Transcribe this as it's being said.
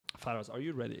Faraz, are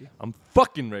you ready? I'm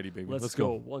fucking ready, baby. Let's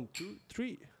go. 1, 2,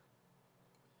 3.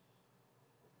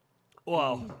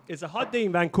 Wow. It's a hot day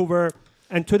in Vancouver,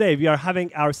 and today we are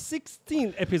having our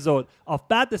 16th episode of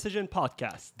Bad Decision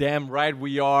Podcast. Damn right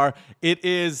we are. It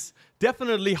is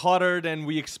definitely hotter than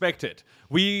we expected.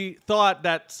 We thought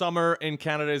that summer in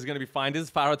Canada is going to be fine. This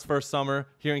is Farad's first summer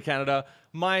here in Canada,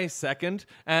 my second.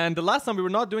 And the last time we were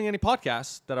not doing any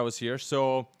podcasts that I was here,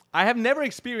 so I have never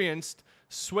experienced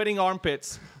sweating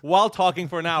armpits while talking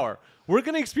for an hour. We're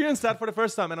going to experience that for the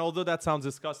first time. And although that sounds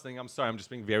disgusting, I'm sorry, I'm just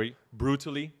being very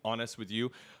brutally honest with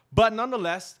you. But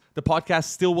nonetheless, the podcast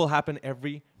still will happen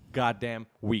every goddamn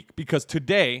week. Because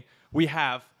today we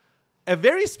have a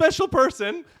very special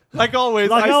person. Like always,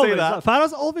 I say that.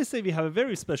 Faraz always say we have a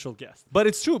very special guest. But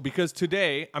it's true because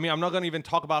today, I mean, I'm not going to even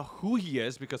talk about who he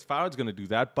is because Farad's going to do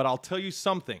that. But I'll tell you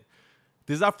something.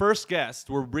 This is our first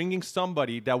guest. We're bringing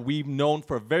somebody that we've known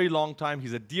for a very long time.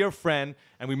 He's a dear friend,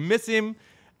 and we miss him.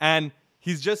 And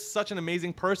he's just such an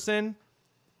amazing person.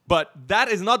 But that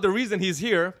is not the reason he's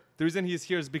here. The reason he's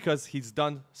here is because he's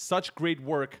done such great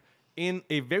work in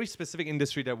a very specific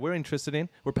industry that we're interested in,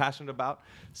 we're passionate about.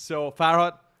 So,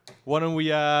 Farhad, why don't we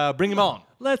bring him on?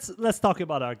 Let's talk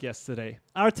about our guest today.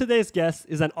 Our today's guest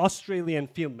is an Australian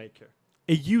filmmaker,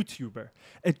 a YouTuber,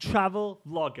 a travel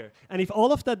vlogger. And if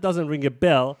all of that doesn't ring a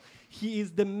bell, he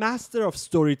is the master of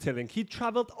storytelling. He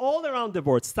traveled all around the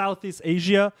world, Southeast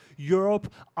Asia,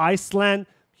 Europe, Iceland.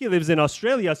 He lives in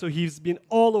Australia, so he's been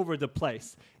all over the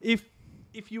place.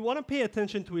 If you want to pay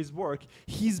attention to his work,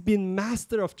 he's been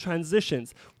master of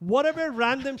transitions. Whatever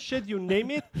random shit you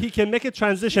name it, he can make a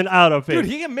transition out of it. Dude,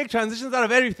 he can make transitions out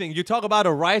of everything. You talk about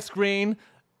a rice grain,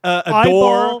 a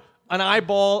eyeball, door, an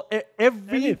eyeball,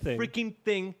 every anything. freaking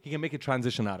thing he can make a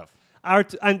transition out of.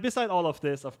 And beside all of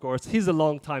this, of course, he's a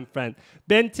longtime friend.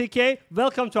 Benn TK,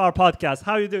 welcome to our podcast.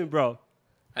 How are you doing, bro?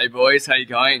 Hey boys, how you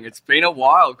going? It's been a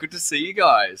while. Good to see you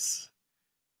guys.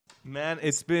 Man,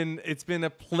 it's been a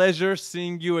pleasure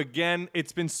seeing you again.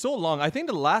 It's been so long. I think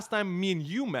the last time me and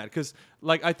you met, because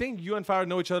like I think you and Farah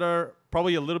know each other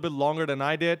probably a little bit longer than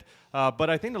I did. But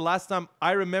I think the last time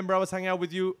I remember I was hanging out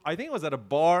with you, I think it was at a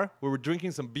bar. We were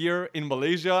drinking some beer in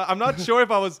Malaysia. I'm not sure if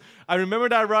I remember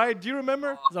that right. Do you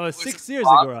remember? That was 6 years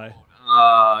ago, right?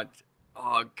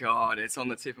 Oh God, it's on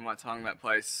the tip of my tongue, that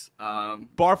place.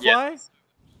 Barfly? Yeah.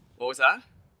 What was that?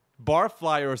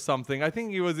 Barfly or something. I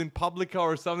think it was in Publica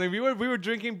or something. We were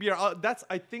drinking beer. That's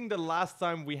I think the last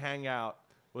time we hang out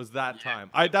was that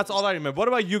time. That's all I remember. What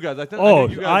about you guys? I think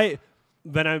you guys.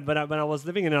 When I was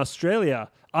living in Australia,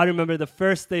 I remember the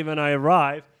first day when I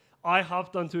arrived, I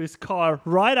hopped onto his car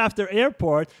right after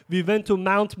airport. We went to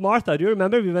Mount Martha. Do you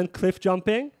remember? We went cliff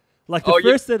jumping. Like the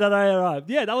first day that I arrived.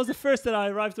 Yeah, that was the first day I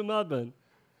arrived to Melbourne.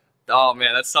 Oh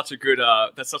man, that's such a good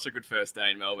first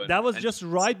day in Melbourne. That was just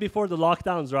right before the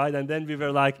lockdowns, right? And then we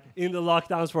were like in the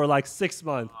lockdowns for like 6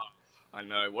 months. I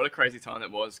know, what a crazy time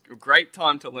that was. A great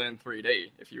time to learn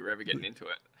 3D if you were ever getting into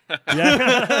it.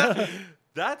 Yeah.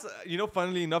 That's,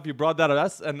 funnily enough, you brought that up.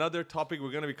 That's another topic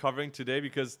we're going to be covering today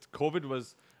because COVID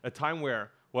was a time where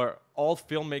all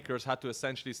filmmakers had to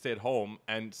essentially stay at home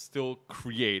and still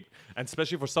create. And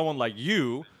especially for someone like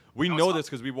you, we know this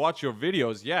because we watch your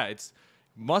videos. Yeah,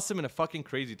 must have been a fucking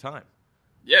crazy time.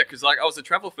 Yeah, because like I was a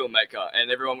travel filmmaker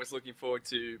and everyone was looking forward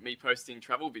to me posting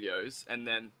travel videos, and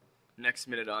then next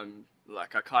minute I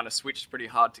kind of switched pretty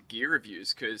hard to gear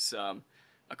reviews because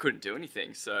I couldn't do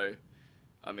anything. So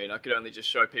I mean, I could only just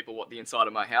show people what the inside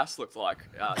of my house looked like.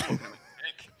 Talking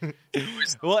about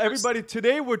tech. Well, everybody,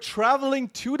 today we're traveling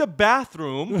to the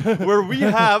bathroom where we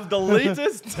have the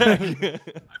latest tech. I've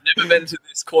never been to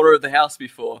this corner of the house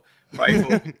before. Pray for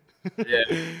me. Yeah.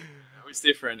 It was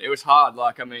different. It was hard.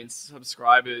 Like, I mean,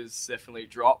 subscribers definitely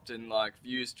dropped and like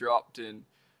views dropped, and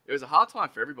it was a hard time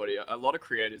for everybody. A lot of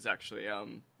creators actually,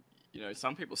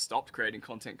 some people stopped creating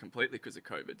content completely because of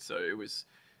COVID. So it was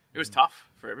tough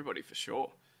for everybody for sure.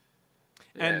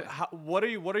 Yeah. And what are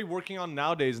you working on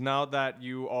nowadays? Now that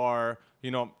you are,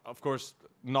 of course,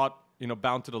 not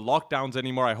bound to the lockdowns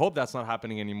anymore. I hope that's not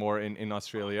happening anymore in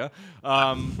Australia.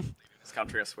 This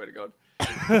country, I swear to God.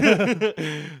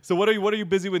 So what are you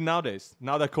busy with nowadays?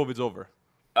 Now that COVID's over.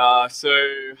 So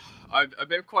I've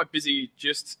been quite busy.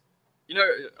 Just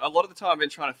a lot of the time I've been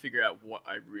trying to figure out what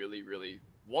I really, really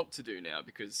want to do now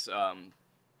because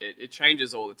it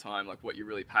changes all the time. Like what you're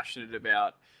really passionate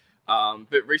about.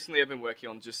 But recently I've been working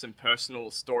on just some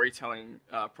personal storytelling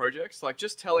projects, like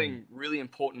just telling really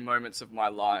important moments of my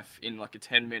life in like a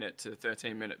 10-minute to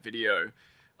 13-minute video.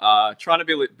 Trying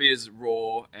to be as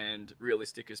raw and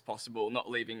realistic as possible, not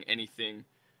leaving anything,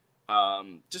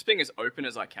 just being as open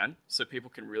as I can so people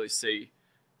can really see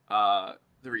the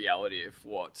reality of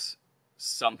what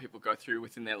some people go through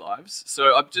within their lives.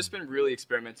 So I've just been really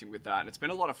experimenting with that, and it's been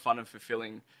a lot of fun and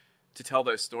fulfilling to tell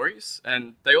those stories.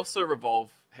 And they also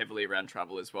revolve heavily around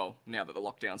travel as well. Now that the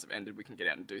lockdowns have ended, we can get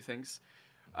out and do things.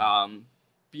 But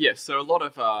yeah, so a lot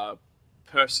of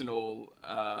personal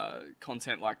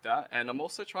content like that. And I'm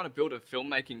also trying to build a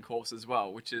filmmaking course as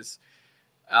well, which is,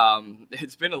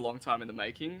 it's been a long time in the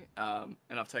making, and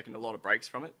I've taken a lot of breaks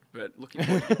from it, but looking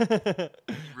forward.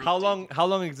 How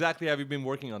long exactly have you been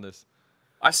working on this?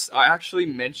 I actually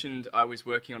mentioned I was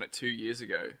working on it 2 years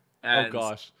ago. And oh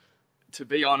gosh. To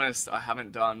be honest, I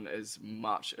haven't done as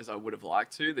much as I would have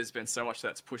liked to. There's been so much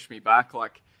that's pushed me back,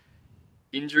 like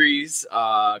injuries,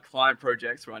 client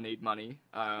projects where I need money,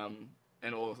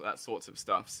 and all of that sorts of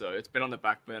stuff. So it's been on the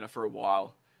back burner for a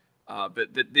while.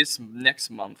 But this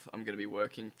next month, I'm going to be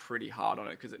working pretty hard on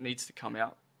it because it needs to come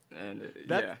out. And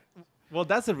yeah. Well,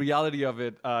 that's the reality of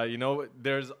it. You know,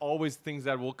 there's always things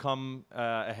that will come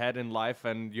ahead in life,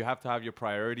 and you have to have your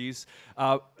priorities.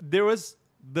 There was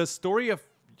the story of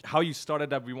how you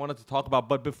started that we wanted to talk about,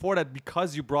 but before that,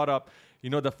 because you brought up, you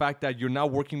know, the fact that you're now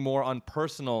working more on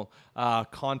personal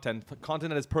content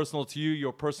that is personal to you,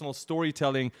 your personal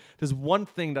storytelling. There's one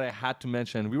thing that I had to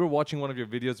mention. We were watching one of your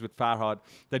videos with Farhad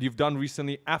that you've done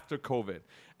recently after COVID,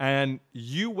 and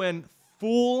you went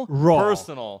full raw.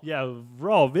 Personal. Yeah,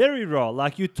 raw, very raw.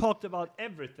 Like you talked about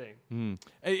everything.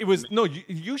 It was, no,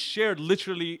 you shared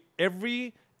literally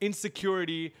every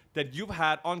insecurity that you've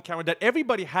had on camera, that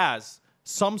everybody has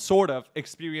some sort of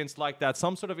experience like that,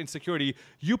 some sort of insecurity.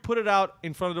 You put it out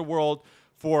in front of the world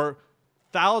for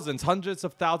thousands, hundreds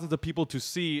of thousands of people to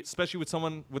see, especially with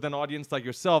someone with an audience like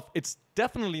yourself. It's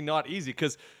definitely not easy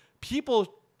because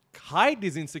people hide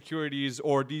these insecurities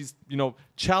or these, you know,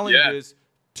 challenges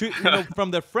to, you know, from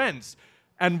their friends.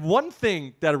 And one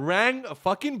thing that rang a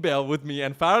fucking bell with me,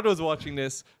 and Farhad was watching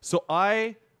this, so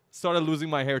I started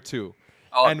losing my hair too.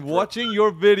 And watching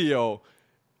your video,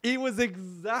 it was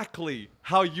exactly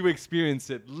how you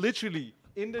experienced it, literally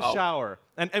in the shower.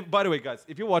 And by the way, guys,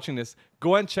 if you're watching this,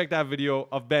 go and check that video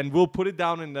of Ben. We'll put it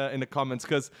down in the comments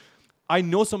because I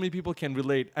know so many people can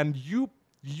relate. And you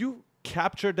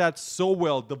captured that so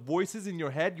well. The voices in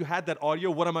your head, you had that audio.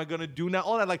 What am I gonna do now?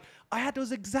 All that, like, I had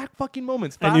those exact fucking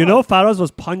moments. And you know, Faraz was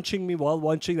punching me while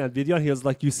watching that video, and he was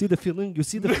like, "You see the feeling? You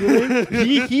see the feeling?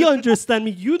 he understand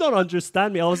me. You don't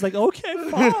understand me." I was like, "Okay,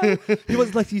 fine." He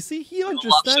was like, "You see, he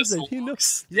understands it. He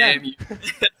knows." Yeah.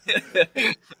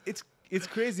 It's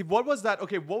crazy. What was that?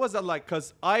 Okay, what was that like?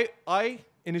 Because I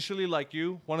initially, like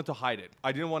you, wanted to hide it.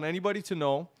 I didn't want anybody to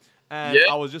know, and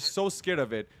I was just so scared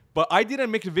of it. But I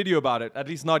didn't make a video about it, at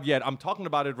least not yet. I'm talking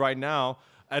about it right now.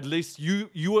 At least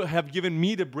you have given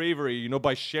me the bravery, you know,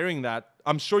 by sharing that.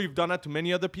 I'm sure you've done that to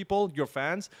many other people, your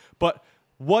fans. But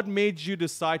what made you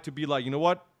decide to be like, you know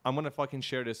what? I'm going to fucking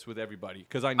share this with everybody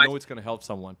because I know it's going to help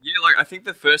someone. Yeah, like I think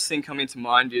the first thing coming to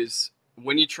mind is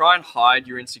when you try and hide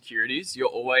your insecurities, you're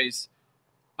always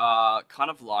kind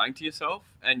of lying to yourself,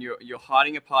 and you're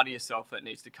hiding a part of yourself that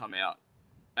needs to come out.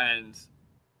 And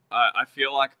I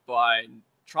feel like by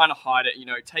trying to hide it, you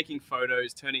know, taking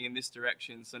photos, turning in this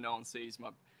direction so no one sees my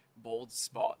bald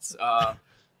spots.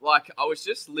 Like, I was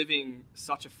just living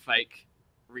such a fake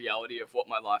reality of what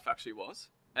my life actually was.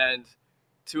 And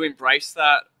to embrace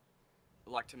that,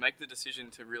 like, to make the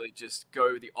decision to really just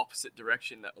go the opposite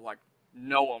direction that, like,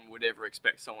 no one would ever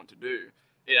expect someone to do,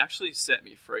 it actually set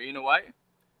me free in a way.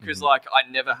 Because, like, I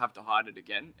never have to hide it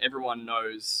again. Everyone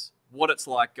knows what it's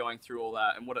like going through all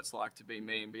that and what it's like to be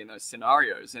me and be in those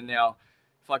scenarios. And now,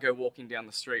 if I go walking down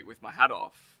the street with my hat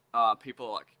off, people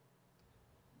are like,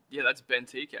 yeah, that's Benn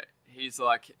TK. He's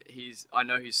like, I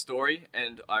know his story,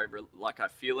 and I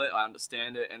feel it, I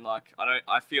understand it, and like,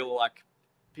 I feel like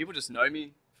people just know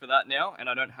me for that now, and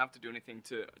I don't have to do anything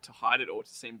to hide it or to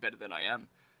seem better than I am.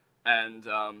 And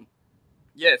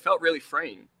yeah, it felt really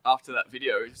freeing after that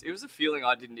video. It was a feeling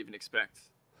I didn't even expect.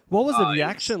 What was the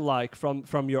reaction like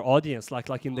from your audience?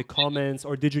 Like in the comments,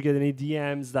 or did you get any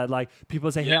DMs that like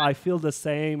people say, "Hey, I feel the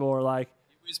same," or like?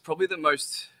 It was probably the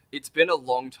most. It's been a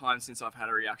long time since I've had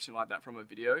a reaction like that from a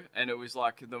video, and it was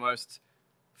like the most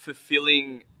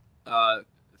fulfilling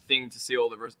thing to see all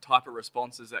the type of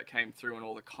responses that came through and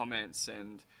all the comments,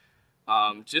 and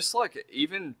just like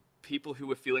even people who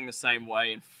were feeling the same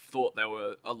way and thought they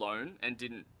were alone and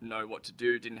didn't know what to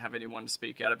do, didn't have anyone to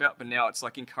speak out about. But now it's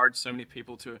like encouraged so many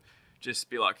people to just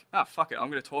be like, fuck it,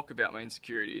 I'm going to talk about my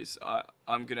insecurities.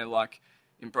 I'm going to like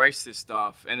embrace this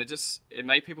stuff. And it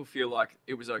made people feel like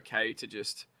it was okay to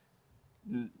just,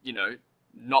 you know,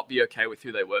 not be okay with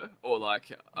who they were, or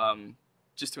like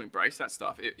just to embrace that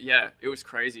stuff. It was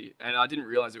crazy. And I didn't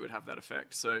realize it would have that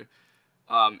effect. So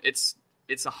it's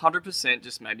 100%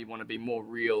 just made me want to be more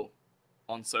real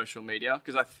on social media,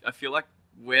 because I feel like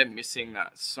we're missing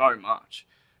that so much.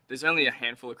 There's only a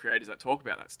handful of creators that talk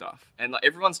about that stuff, and like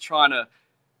everyone's trying to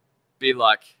be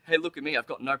like, hey, look at me, I've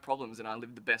got no problems and I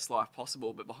live the best life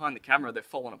possible, but behind the camera they're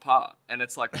falling apart. And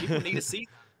it's like, people need to see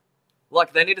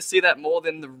like, they need to see that more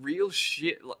than the real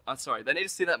shit. I'm sorry, they need to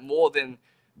see that more than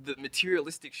the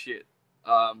materialistic shit,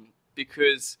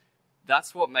 because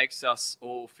that's what makes us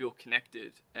all feel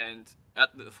connected. And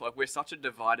like, we're such a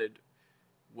divided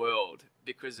world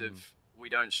because of we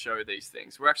don't show these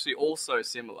things. We're actually all so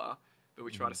similar, but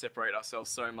we try to separate ourselves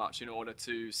so much in order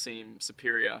to seem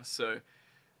superior. So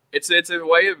it's a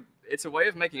way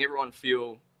of making everyone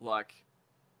feel like,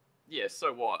 yeah,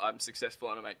 so what? I'm successful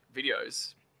and I make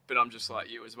videos, but I'm just like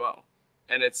you as well.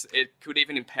 And it could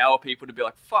even empower people to be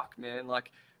like, fuck, man,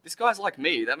 like, this guy's like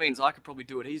me. That means I could probably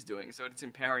do what he's doing. So it's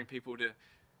empowering people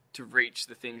to reach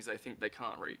the things they think they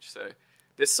can't reach. So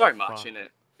there's so much in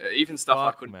it. Even stuff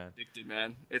I couldn't have predicted,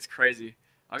 man. It's crazy.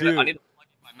 I need to plug in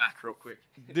my Mac real quick.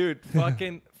 Dude,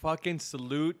 fucking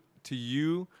salute to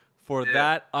you for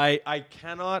that. I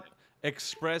cannot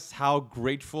express how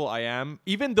grateful I am,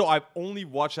 even though I've only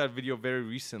watched that video very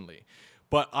recently.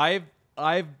 But I'm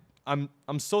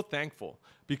so thankful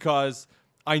because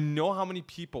I know how many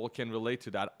people can relate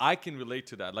to that. I can relate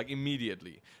to that, like,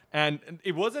 immediately. And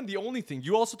it wasn't the only thing.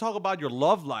 You also talk about your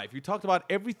love life. You talked about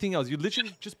everything else. You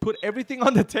literally just put everything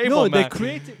on the table, man.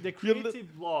 The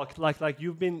creative block, like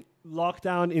you've been locked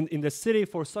down in the city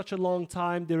for such a long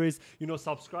time. There is,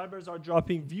 subscribers are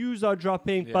dropping, views are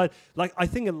dropping. Yeah. But, like, I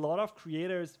think a lot of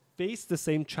creators face the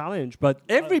same challenge, but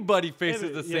everybody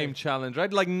faces the same challenge,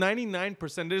 right? Like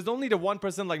 99%. There's only the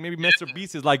 1%, like maybe Mr.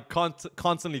 Beast is like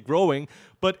constantly growing,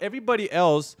 but everybody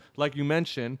else, like you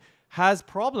mentioned, has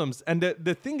problems. And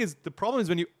the thing is, the problem is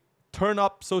when you turn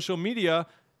up social media,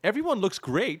 everyone looks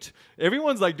great.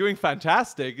 Everyone's like doing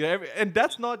fantastic, and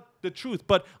that's not the truth.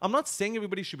 But I'm not saying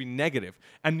everybody should be negative.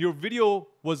 And your video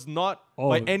was not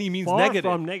by any means negative.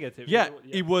 Far from negative. Yeah,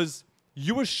 it was.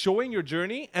 You were showing your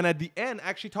journey, and at the end,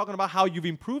 actually talking about how you've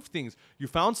improved things. You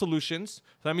found solutions.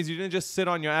 So that means you didn't just sit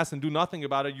on your ass and do nothing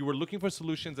about it. You were looking for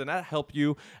solutions, and that helped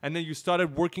you. And then you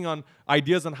started working on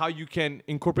ideas on how you can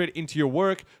incorporate it into your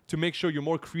work to make sure you're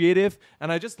more creative.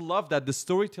 And I just love that. The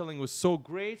storytelling was so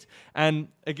great. And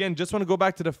again, just want to go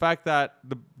back to the fact that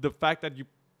the fact that you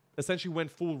essentially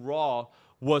went full raw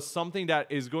was something that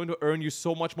is going to earn you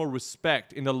so much more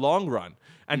respect in the long run.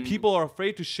 And people are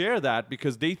afraid to share that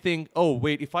because they think, oh,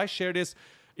 wait, if I share this,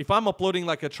 if I'm uploading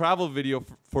like a travel video,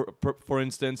 for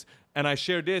instance, and I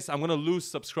share this, I'm going to lose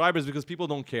subscribers because people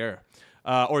don't care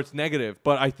or it's negative.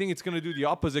 But I think it's going to do the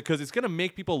opposite because it's going to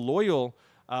make people loyal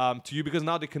to you because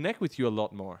now they connect with you a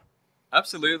lot more.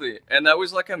 Absolutely. And that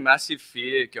was like a massive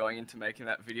fear going into making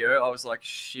that video. I was like,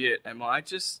 shit, am I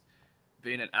just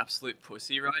being an absolute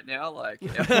pussy right now? Like,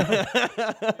 sorry,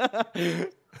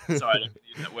 I don't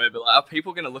use that word, but like, are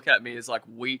people going to look at me as like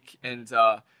weak and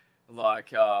oh,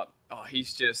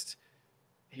 he's just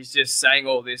saying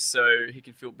all this so he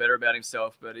can feel better about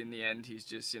himself, but in the end he's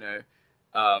just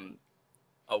a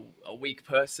weak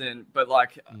person. But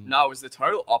like, no, it was the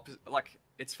total opposite. Like,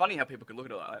 it's funny how people can look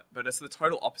at it like that, but it's the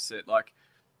total opposite. Like,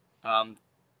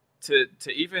 to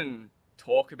even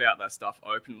talk about that stuff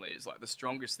openly is like the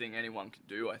strongest thing anyone can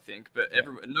do, I think. But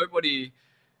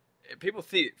people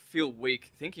feel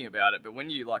weak thinking about it, but when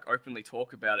you like openly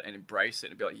talk about it and embrace it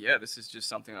and be like, yeah, this is just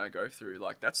something I go through,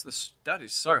 like that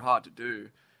is so hard to do.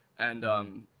 And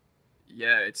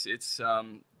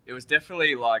it was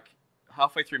definitely like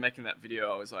halfway through making that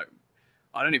video, I was like,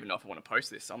 I don't even know if I want to post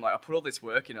this. I'm like, I put all this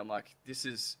work in, I'm like, I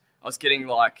was getting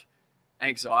like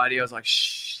anxiety. I was like,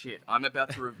 shit, I'm about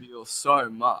to reveal so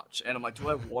much. And I'm like, do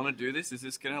I want to do this? Is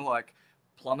this going to like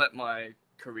plummet my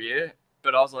career?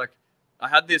 But I was like, I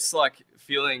had this like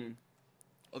feeling,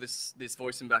 or this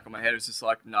voice in the back of my head. It was just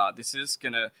like, nah,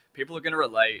 people are going to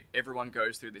relate. Everyone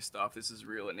goes through this stuff. This is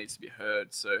real. It needs to be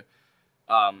heard. So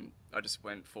I just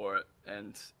went for it.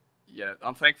 And yeah,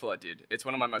 I'm thankful I did. It's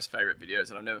one of my most favorite videos,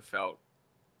 and I've never felt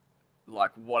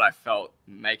like what I felt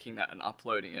making that and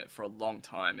uploading it for a long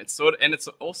time. It's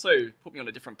also put me on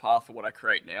a different path for what I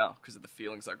create now because of the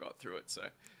feelings I got through it. So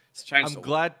it's changed.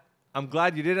 I'm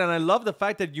glad you did, and I love the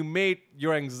fact that you made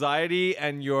your anxiety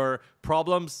and your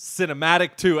problems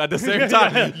cinematic too at the same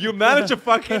time. You managed to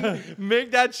fucking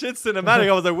make that shit cinematic.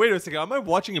 I was like, wait a second, am I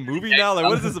watching a movie now? Like,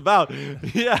 what is this about?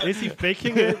 Yeah, is he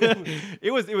faking it?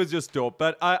 It was just dope.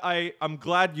 But I'm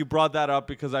glad you brought that up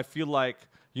because I feel like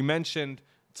you mentioned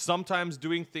sometimes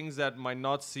doing things that might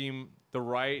not seem the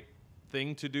right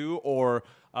thing to do, or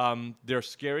they're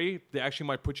scary. They actually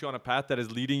might put you on a path that is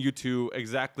leading you to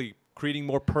exactly creating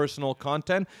more personal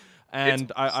content.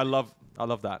 And I love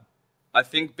that. I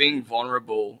think being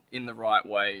vulnerable in the right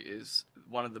way is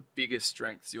one of the biggest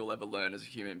strengths you'll ever learn as a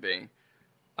human being.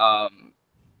 Um,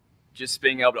 just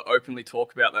being able to openly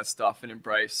talk about that stuff and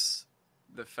embrace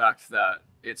the fact that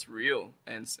it's real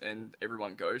and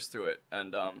everyone goes through it.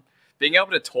 And being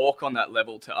able to talk on that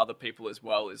level to other people as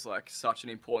well is like such an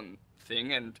important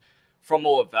thing. And from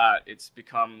all of that, it's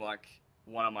become like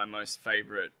one of my most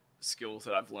favorite skills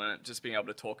that I've learned. Just being able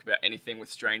to talk about anything with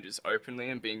strangers openly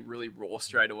and being really raw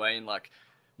straight away, and like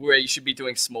where you should be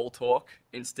doing small talk,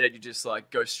 instead you just like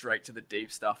go straight to the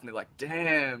deep stuff and they're like,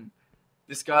 damn,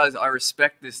 this guy's, I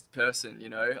respect this person, you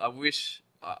know. I wish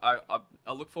I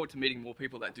look forward to meeting more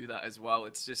people that do that as well.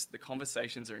 It's just the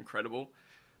conversations are incredible.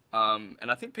 And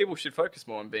I think people should focus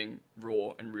more on being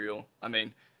raw and real. I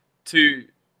mean, to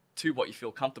what you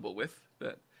feel comfortable with.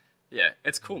 But yeah,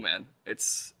 it's cool, man.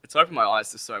 It's opened my eyes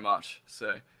to so much.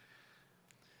 So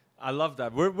I love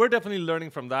that. We're definitely learning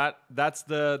from that. That's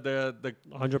the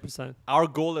 100%. our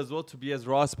goal as well, to be as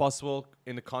raw as possible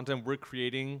in the content we're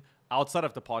creating outside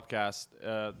of the podcast,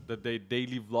 the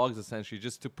daily vlogs, essentially,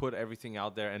 just to put everything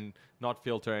out there and not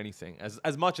filter anything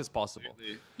as much as possible.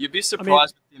 You'd be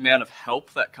surprised with the amount of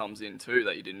help that comes in too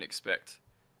that you didn't expect.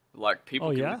 Like people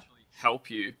can literally help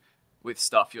you with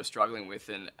stuff you're struggling with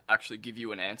and actually give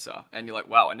you an answer, and you're like,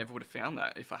 wow, I never would have found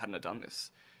that if I hadn't have done this.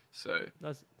 So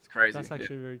it's crazy. That's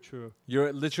actually very true.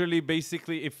 You're literally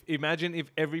basically, imagine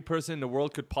if every person in the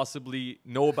world could possibly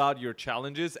know about your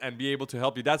challenges and be able to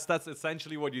help you. That's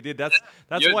essentially what you did. That's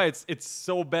why it's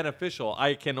so beneficial.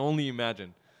 I can only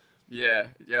imagine. Yeah,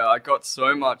 I got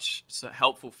so much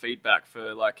helpful feedback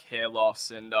for like hair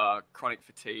loss and chronic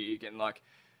fatigue, and like,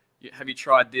 have you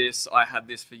tried this? I had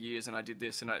this for years and I did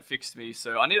this and it fixed me.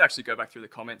 So I need to actually go back through the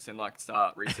comments and like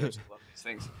start researching a lot of these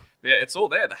things. But yeah, it's all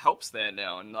there. The help's there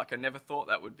now, and like I never thought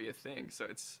that would be a thing. So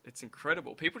it's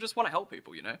incredible. People just want to help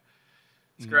people, you know.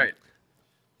 It's great.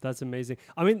 That's amazing.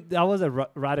 I mean, that was a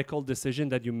radical decision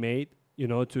that you made, you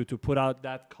know, to put out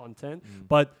that content.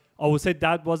 But I would say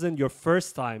that wasn't your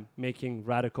first time making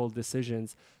radical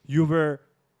decisions. You were,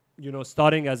 you know,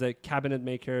 starting as a cabinet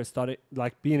maker, started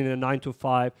like being in a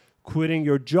 9-to-5, quitting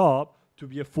your job to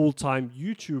be a full-time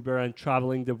YouTuber and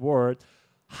traveling the world.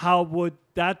 How would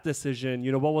that decision,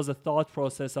 you know, what was the thought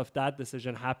process of that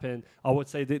decision happen? I would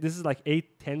say this is like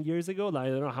 8-10 years ago. Like, I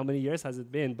don't know how many years has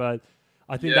it been, but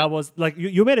I think that was like,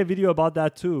 you made a video about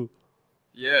that too.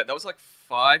 Yeah, that was like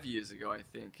 5 years ago, I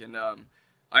think. And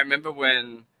I remember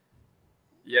when,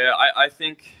 I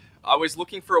think I was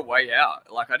looking for a way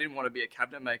out. Like, I didn't want to be a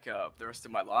cabinet maker the rest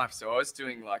of my life. So I was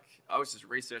just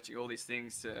researching all these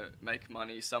things to make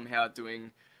money, somehow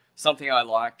doing something I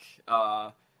like.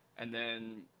 And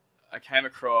then I came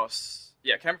across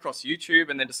YouTube,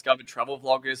 and then discovered travel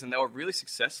vloggers, and they were really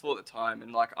successful at the time.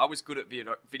 And like, I was good at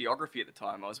videography at the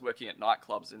time. I was working at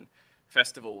nightclubs and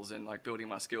festivals and like building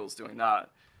my skills doing that.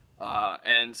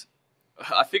 And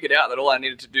I figured out that all I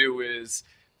needed to do was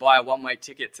buy a one-way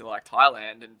ticket to like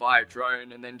Thailand and buy a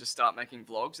drone, and then just start making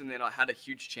vlogs. And then I had a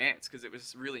huge chance because it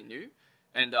was really new,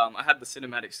 and I had the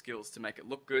cinematic skills to make it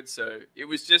look good. So it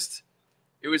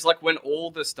was like when all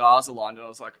the stars aligned, and I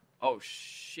was like, oh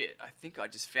shit, I think I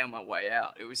just found my way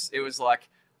out. It was like,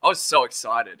 I was so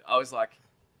excited. I was like,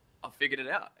 I figured it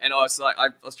out. And I was like, I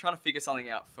was trying to figure something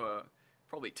out for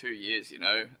probably 2 years, you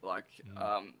know, like,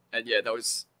 and yeah, that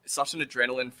was such an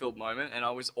adrenaline filled moment, and I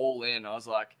was all in. I was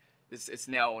like, it's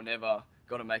now or never,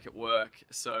 got to make it work.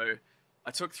 So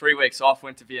I took 3 weeks off,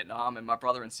 went to Vietnam, and my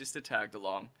brother and sister tagged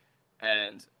along,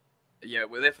 and yeah,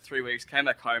 we were there for 3 weeks, came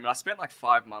back home, and I spent like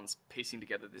 5 months piecing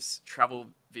together this travel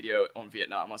video on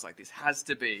Vietnam. I was like, this has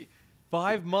to be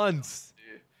 5 months.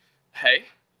 Hey,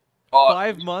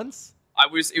 5 months?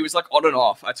 It was like on and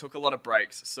off. I took a lot of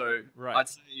breaks. So right. I'd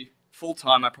say full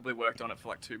time, I probably worked on it for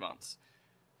like 2 months.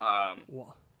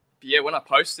 Wow. But yeah, when I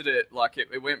posted it, like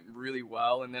it went really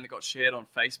well, and then it got shared on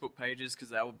Facebook pages because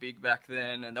they were big back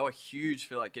then, and they were huge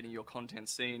for like getting your content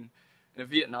seen. And a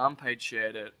Vietnam page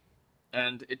shared it,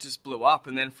 and it just blew up.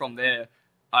 And then from there,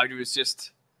 I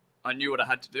knew what I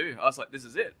had to do. I was like, this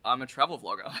is it. I'm a travel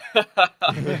vlogger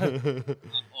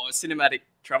or a cinematic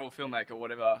travel filmmaker,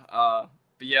 whatever.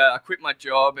 But yeah, I quit my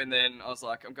job, and then I was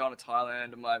like, I'm going to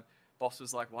Thailand, and my boss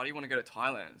was like, why do you want to go to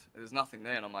Thailand? There's nothing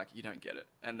there. And I'm like, you don't get it.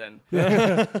 And then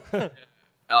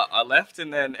I left,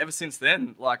 and then ever since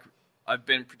then, like, I've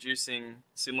been producing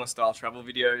similar style travel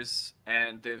videos,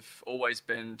 and they've always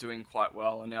been doing quite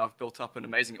well. And now I've built up an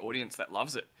amazing audience that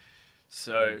loves it.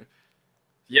 So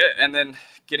yeah, and then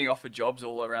getting offered jobs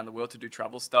all around the world to do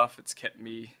travel stuff, it's kept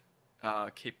me,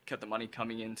 kept the money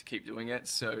coming in to keep doing it.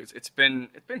 So it's been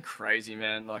crazy,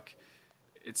 man. Like,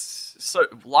 it's so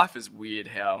life is weird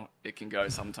how it can go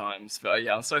sometimes. But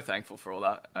yeah, I'm so thankful for all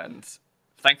that, and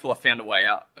thankful I found a way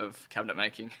out of cabinet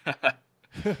making.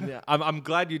 Yeah, I'm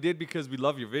glad you did because we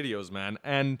love your videos, man.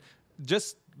 And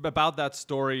just about that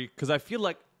story, because I feel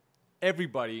like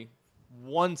everybody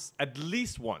once, at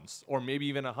least once, or maybe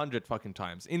even 100 fucking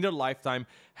times in their lifetime,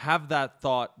 have that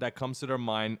thought that comes to their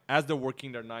mind as they're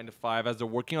working their 9 to 5, as they're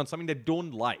working on something they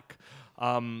don't like.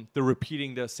 They're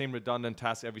repeating the same redundant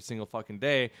task every single fucking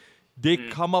day. They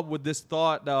come up with this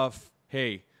thought of,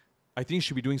 hey, I think you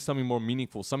should be doing something more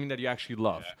meaningful, something that you actually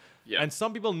love. Yeah. And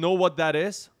some people know what that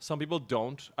is. Some people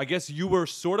don't. I guess you were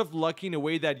sort of lucky in a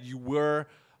way that you were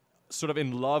sort of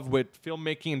in love with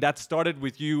filmmaking, and that started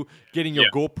with you getting your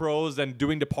GoPros and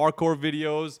doing the parkour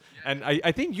videos. And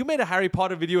I think you made a Harry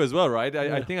Potter video as well, right?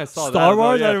 I think I saw that. Star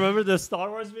Wars, yeah. I remember the Star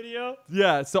Wars video.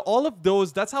 Yeah, so all of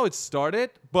those, that's how it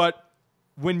started. But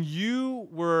when you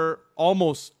were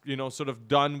almost, sort of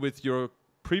done with your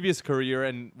previous career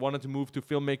and wanted to move to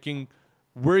filmmaking,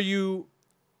 were you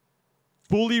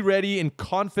fully ready and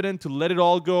confident to let it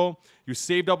all go? You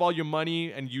saved up all your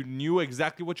money and you knew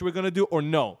exactly what you were going to do? Or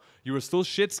no, you were still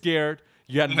shit scared,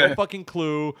 you had no fucking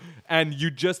clue, and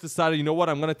you just decided, you know what,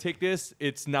 I'm going to take this,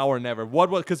 it's now or never?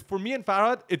 Because for me and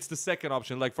Farhad, it's the second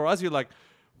option. Like for us, you're like,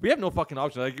 we have no fucking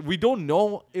option. Like we don't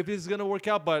know if it's going to work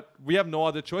out, but we have no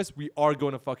other choice. We are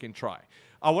going to fucking try.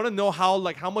 I want to know how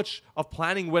much of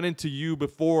planning went into you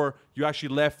before you actually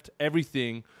left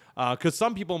everything. Because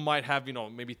some people might have,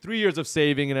 maybe 3 years of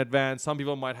saving in advance. Some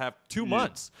people might have 2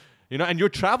 months, and you're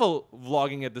travel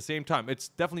vlogging at the same time. It's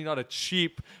definitely not a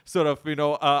cheap sort of,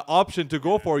 option to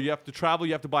go for. You have to travel,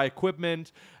 you have to buy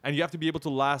equipment, and you have to be able to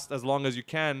last as long as you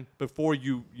can before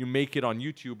you make it on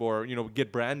YouTube or,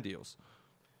 get brand deals.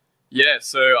 Yeah,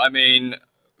 so I mean,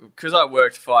 because I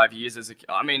worked 5 years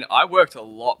I worked a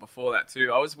lot before that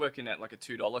too. I was working at like a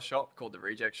 $2 shop called the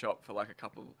Reject Shop for like a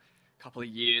couple of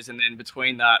years, and then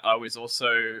between that I was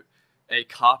also a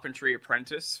carpentry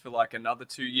apprentice for like another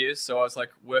 2 years. So I was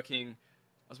working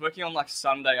on like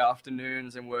Sunday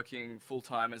afternoons and working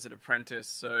full-time as an apprentice.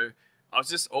 So I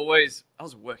was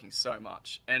working so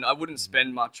much, and I wouldn't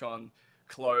spend much on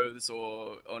clothes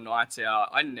or nights out.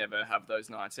 I never have those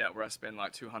nights out where I spend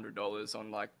like $200 on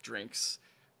like drinks.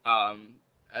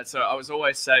 And so I was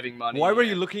always saving money. Why were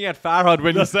you looking at Farhad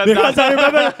when you said because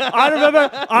that?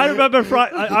 I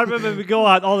remember we go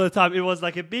out all the time. It was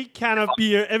like a big can of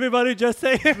beer. Everybody just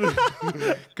saying.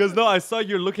 Because no, I saw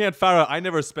you're looking at Farhad. I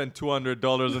never spent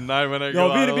 $200 a night when I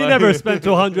go out. No, we never spent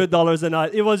 $200 a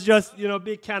night. It was just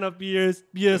big can of beers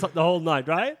the whole night,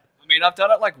 right? I mean, I've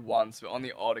done it like once, but on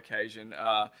the odd occasion.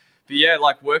 But yeah,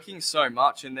 like working so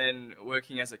much and then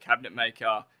working as a cabinet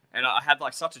maker. And I had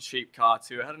like such a cheap car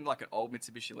too. I had like an old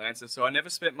Mitsubishi Lancer, so I never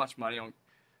spent much money on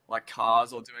like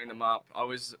cars or doing them up. I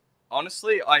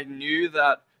knew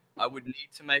that I would need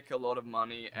to make a lot of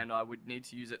money and I would need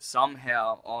to use it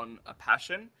somehow on a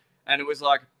passion. And it was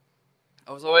like,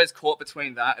 I was always caught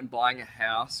between that and buying a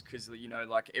house because,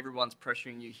 like everyone's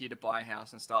pressuring you here to buy a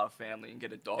house and start a family and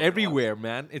get a dog. Everywhere,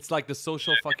 man. It's like the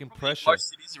social fucking pressure.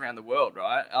 Most cities around the world,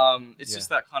 right? It's just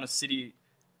that kind of city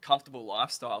comfortable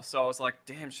lifestyle. So I was like,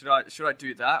 damn, should I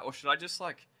do that, or should I just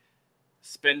like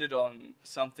spend it on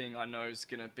something I know is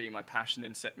gonna be my passion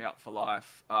and set me up for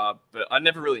life? But I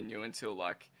never really knew until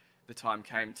like the time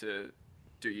came to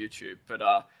do YouTube. But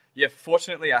yeah,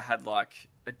 fortunately I had like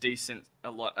a decent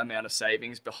amount of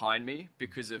savings behind me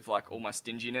because of like all my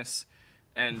stinginess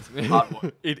and hard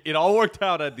work. It all worked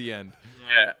out at the end.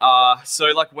 Yeah. So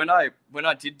like when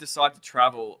I did decide to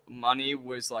travel, money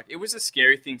was like, it was a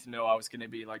scary thing to know I was going to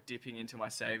be like dipping into my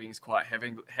savings quite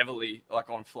heavily, like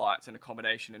on flights and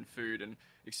accommodation and food and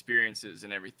experiences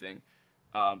and everything.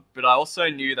 But I also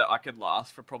knew that I could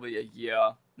last for probably a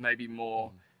year, maybe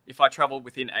more, if I traveled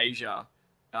within Asia,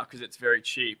 because it's very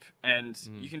cheap and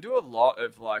you can do a lot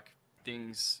of like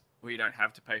things where you don't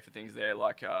have to pay for things there,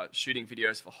 like shooting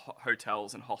videos for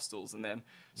hotels and hostels and then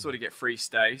sort of get free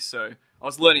stay. So I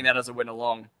was learning that as I went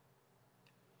along.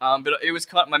 But it was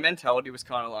my mentality was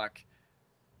kind of like,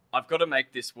 I've got to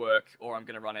make this work or I'm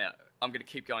going to run out. I'm going to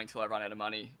keep going till I run out of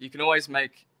money. You can always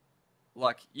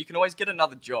get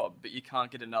another job, but you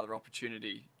can't get another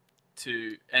opportunity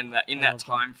in that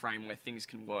time frame where things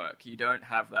can work. You don't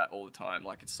have that all the time.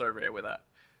 Like it's so rare where that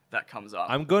comes up.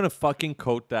 I'm going to fucking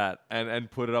quote that and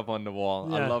put it up on the wall.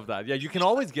 Yeah. I love that. Yeah, you can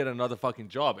always get another fucking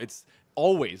job. It's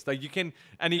always like you can,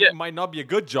 and it might not be a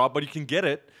good job, but you can get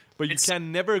it. But you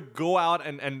can never go out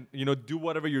and do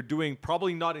whatever you're doing.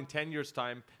 Probably not in 10 years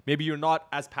time. Maybe you're not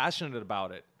as passionate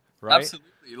about it, right? Absolutely.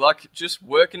 Like just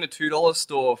work in a $2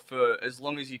 store for as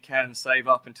long as you can, save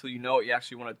up until you know what you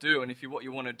actually want to do. And if what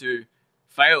you want to do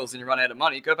fails and you run out of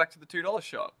money, go back to the $2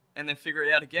 shop and then figure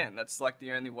it out again. That's like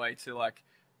the only way to like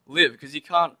live, because you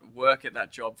can't work at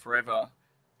that job forever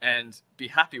and be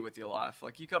happy with your life.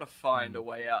 Like you got to find a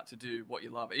way out to do what you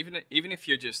love. Even if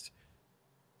you're just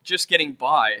getting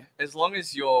by, as long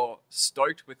as you're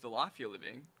stoked with the life you're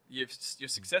living, you're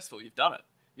successful. You've done it.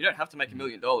 You don't have to make $1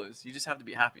 million. You just have to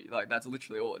be happy. Like that's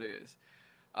literally all it is.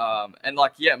 And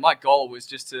like, yeah, my goal was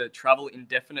just to travel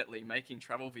indefinitely, making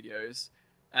travel videos,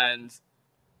 and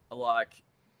like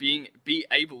be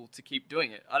able to keep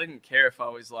doing it. I didn't care if I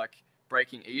was like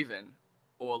breaking even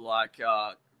or like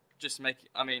I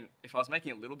mean, if I was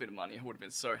making a little bit of money, I would have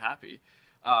been so happy.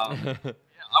 Yeah,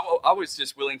 I was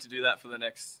just willing to do that for the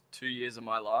next 2 years of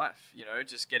my life, you know,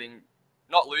 just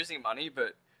not losing money,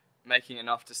 but making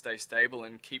enough to stay stable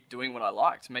and keep doing what I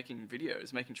liked, making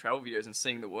videos, making travel videos and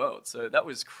seeing the world. So that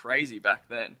was crazy back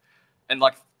then. And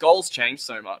like goals changed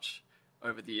so much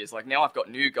over the years. Like now I've got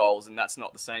new goals and that's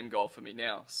not the same goal for me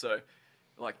now. So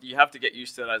like you have to get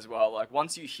used to that as well. Like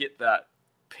once you hit that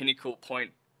pinnacle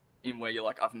point in where you're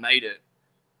like, I've made it,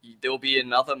 there'll be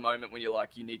another moment when you're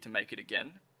like, you need to make it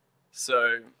again.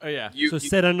 So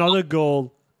set another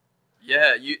goal.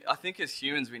 Yeah, I think as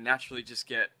humans we naturally just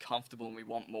get comfortable and we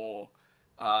want more.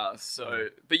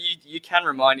 But you can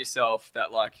remind yourself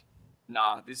that like,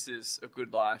 nah, this is a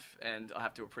good life and I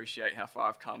have to appreciate how far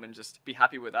I've come and just be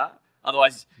happy with that.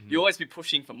 Otherwise, you'll always be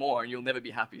pushing for more and you'll never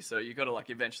be happy. So you got to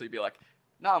like eventually be like,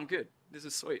 nah, I'm good. This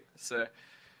is sweet. So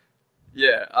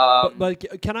yeah.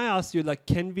 But can I ask you, like,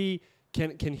 can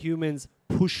humans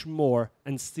push more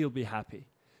and still be happy?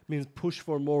 Means push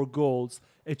for more goals,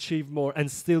 achieve more, and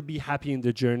still be happy in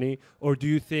the journey? Or do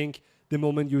you think the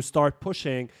moment you start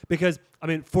pushing, because I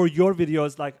mean, for your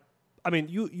videos, like, I mean,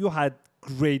 you had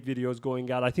great videos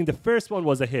going out. I think the first one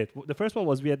was a hit. The first one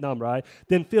was Vietnam, right?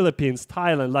 Then Philippines,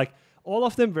 Thailand, like all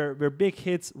of them were big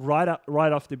hits right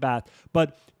off the bat.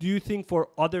 But do you think for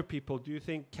other people,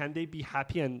 can they be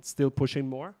happy and still pushing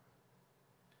more?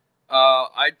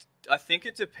 I think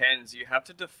it depends. You have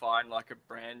to define like a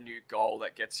brand new goal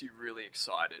that gets you really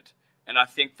excited. And I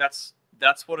think that's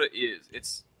what it is.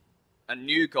 It's a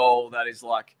new goal that is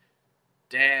like,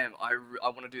 damn, I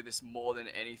want to do this more than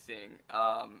anything.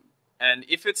 And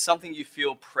if it's something you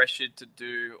feel pressured to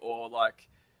do, or like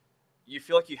you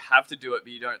feel like you have to do it,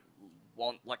 but you don't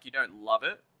love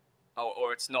it,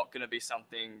 or it's not going to be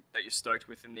something that you're stoked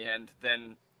with in the end,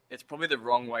 then it's probably the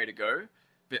wrong way to go.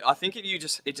 But I think it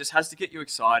just has to get you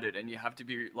excited, and you have to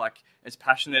be like as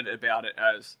passionate about it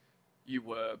as you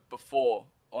were before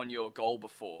on your goal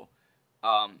before.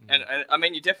 And I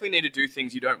mean, you definitely need to do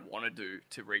things you don't want to do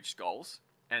to reach goals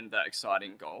and that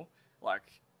exciting goal. Like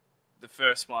the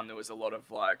first one, there was a lot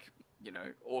of like, you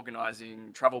know,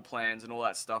 organizing travel plans and all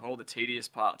that stuff, and all the tedious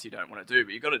parts you don't want to do,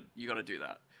 but you got to do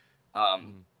that.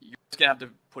 You're just gonna have to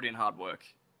put in hard work.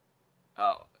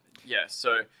 Yeah.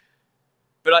 So.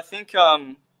 But I think,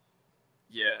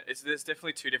 there's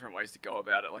definitely two different ways to go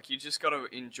about it. Like, you just got to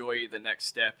enjoy the next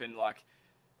step. And, like,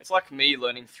 it's like me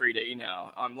learning 3D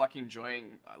now. I'm, like,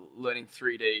 enjoying learning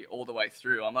 3D all the way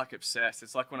through. I'm, like, obsessed.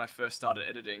 It's like when I first started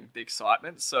editing, the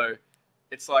excitement. So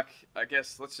it's like, I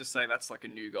guess, let's just say that's, like, a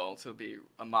new goal, to be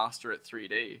a master at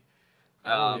 3D.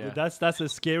 That's a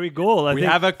scary goal. We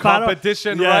have a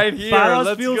competition right here. Faraz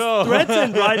Let's feels go.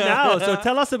 threatened right now. So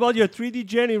tell us about your 3D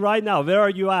journey right now. Where are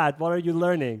you at? What are you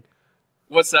learning?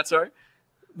 What's that, sorry?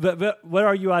 Where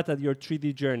are you at your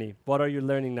 3D journey? What are you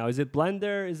learning now? Is it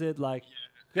Blender? Is it like...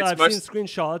 Yeah, I've seen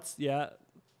screenshots. Yeah.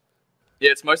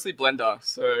 Yeah, it's mostly Blender.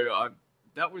 So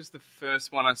that was the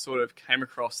first one I sort of came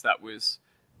across that was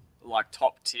like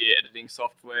top tier editing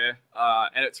software,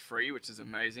 and it's free, which is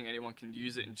amazing. Anyone can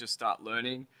use it and just start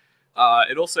learning.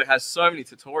 It also has so many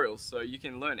tutorials, so you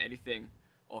can learn anything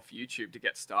off YouTube to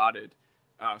get started.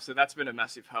 So that's been a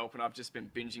massive help, and I've just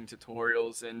been binging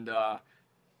tutorials and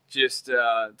just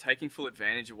taking full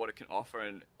advantage of what it can offer.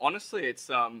 And honestly,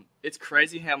 it's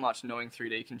crazy how much knowing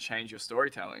 3D can change your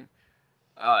storytelling.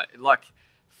 Like,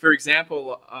 for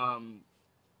example,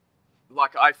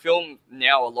 like I film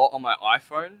now a lot on my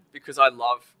iPhone because I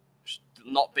love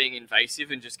not being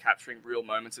invasive and just capturing real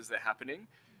moments as they're happening.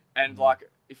 And like,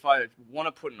 if I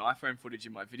want to put an iPhone footage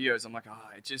in my videos, I'm like,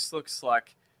 it just looks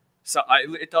like,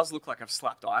 it does look like I've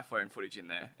slapped iPhone footage in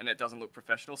there and it doesn't look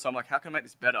professional. So I'm like, how can I make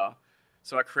this better?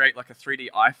 So I create like a 3D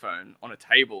iPhone on a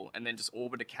table and then just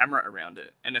orbit a camera around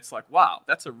it. And it's like, wow,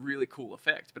 that's a really cool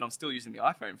effect, but I'm still using the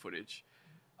iPhone footage.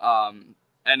 And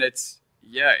it's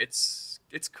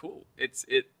cool.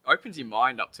 It opens your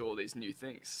mind up to all these new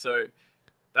things. So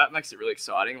that makes it really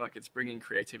exciting. Like, it's bringing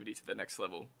creativity to the next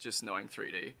level, just knowing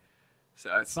 3D.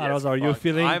 So it's, yeah, Faraz, it's are you fun.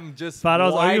 feeling? I'm just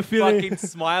Faraz, are you wide feeling? fucking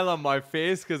smile on my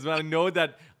face because I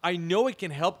know it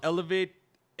can help elevate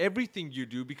everything you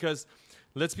do because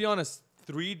let's be honest,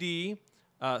 3D,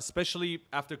 especially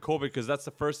after COVID, because that's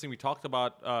the first thing we talked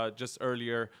about just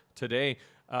earlier today.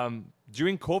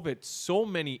 During COVID, so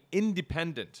many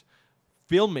independent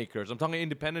filmmakers. I'm talking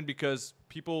independent because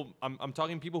people. I'm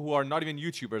talking people who are not even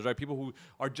YouTubers, right? People who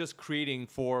are just creating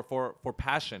for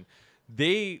passion.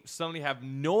 They suddenly have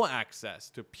no access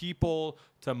to people,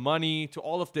 to money, to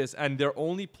all of this, and their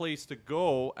only place to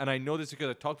go. And I know this because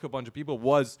I talked to a bunch of people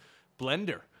was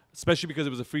Blender, especially because it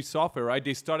was a free software, right?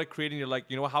 They started creating. They're like,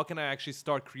 you know, how can I actually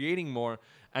start creating more?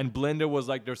 And Blender was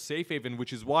like their safe haven,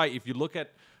 which is why if you look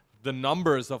at the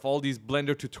numbers of all these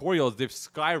Blender tutorials, they've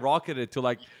skyrocketed to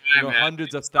like Man.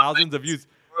 hundreds of thousands of views.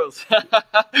 Rules.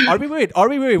 Are we wait,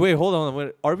 hold on.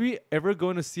 Wait. Are we ever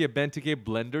going to see a Benn TK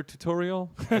Blender tutorial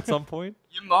at some point?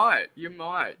 You might.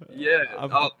 Yeah.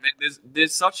 Oh man,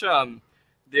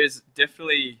 there's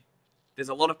definitely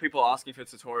a lot of people asking for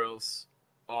tutorials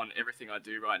on everything I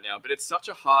do right now, but it's such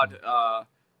a hard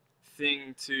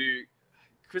thing to,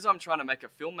 because I'm trying to make a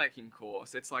filmmaking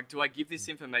course. It's like, do I give this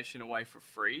information away for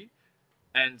free?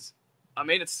 And I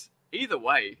mean, it's either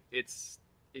way,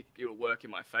 it'll work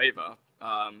in my favor.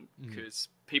 Because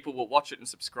people will watch it and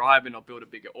subscribe and I'll build a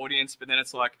bigger audience, but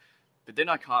then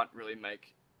I can't really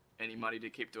make any money to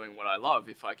keep doing what I love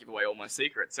if I give away all my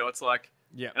secrets. So it's like,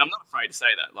 Yeah. and I'm not afraid to say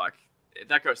that, like,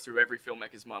 that goes through every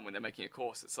filmmaker's mind when they're making a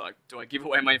course. It's like, do I give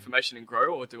away my information and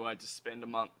grow, or do I just spend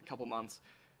a couple months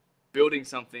building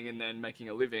something and then making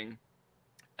a living,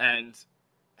 and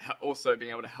also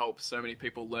being able to help so many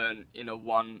people learn in a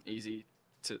one easy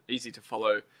to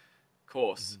follow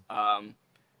course.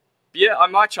 But yeah, I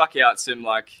might chuck out some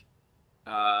like,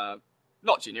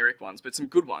 not generic ones, but some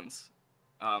good ones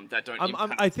that don't.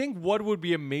 I think what would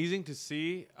be amazing to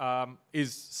see is,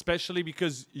 especially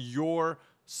because you're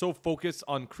so focused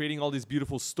on creating all these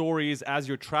beautiful stories as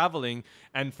you're traveling.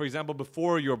 And for example,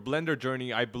 before your Blender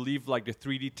journey, I believe like the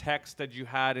 3D text that you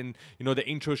had and the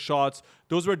intro shots,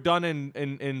 those were done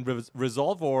in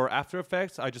Resolve or After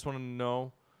Effects. I just want to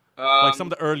know like some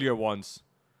of the earlier ones.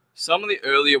 Some of the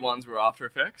earlier ones were After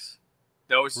Effects.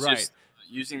 That was Right. just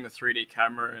using the 3D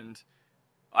camera, and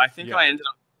I think I ended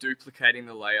up duplicating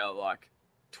the layer like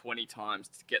 20 times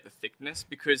to get the thickness,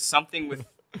 because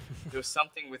there was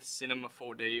something with Cinema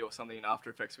 4D or something in After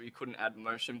Effects where you couldn't add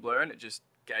motion blur, and it just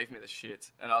gave me the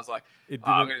shit. And I was like,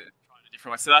 I'm going to try it a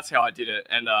different way. So that's how I did it.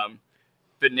 And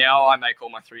but now I make all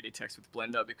my 3D text with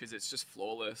Blender because it's just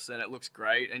flawless and it looks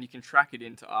great, and you can track it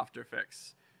into After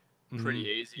Effects pretty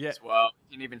easy as well.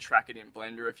 You can even track it in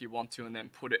Blender if you want to, and then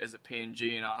put it as a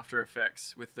PNG in After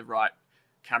Effects with the right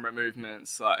camera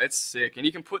movements. It's sick. And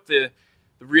you can put the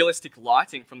realistic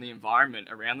lighting from the environment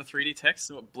around the 3D text,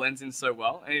 so it blends in so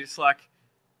well. And you're just like,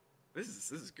 this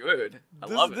is good. I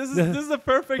love it. This is the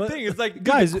perfect thing. It's like,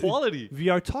 guys, the quality. We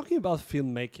are talking about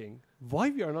filmmaking.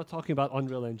 Why we are not talking about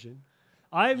Unreal Engine?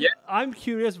 I'm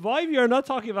curious why we are not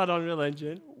talking about Unreal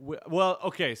Engine. Well,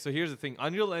 okay, so here's the thing.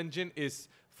 Unreal Engine is,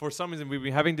 for some reason, we've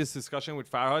been having this discussion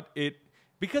with Farhad.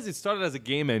 Because it started as a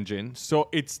game engine, so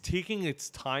it's taking its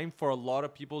time for a lot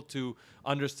of people to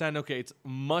understand, okay, it's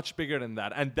much bigger than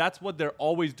that. And that's what they're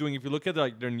always doing. If you look at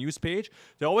their news page,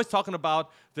 they're always talking about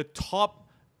the top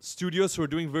studios who are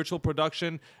doing virtual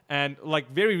production. And like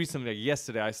very recently, like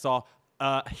yesterday, I saw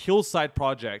a Hillside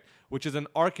Project, which is an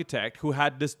architect who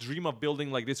had this dream of building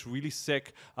like this really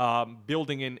sick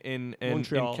building in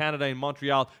Canada, in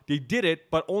Montreal. They did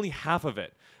it, but only half of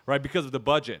it, right, because of the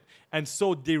budget. And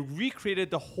so they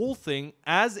recreated the whole thing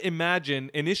as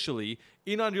imagined initially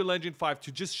in Unreal Engine 5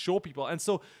 to just show people. And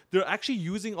so they're actually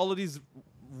using all of these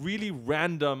really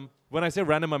random, when I say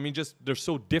random, I mean just they're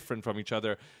so different from each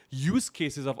other, use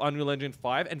cases of Unreal Engine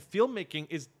 5, and filmmaking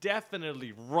is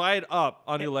definitely right up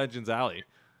Unreal Engine's alley.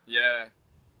 Yeah,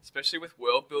 especially with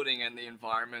world building and the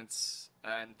environments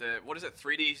and the,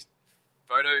 3D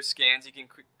photo scans you can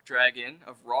quick drag in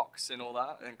of rocks and all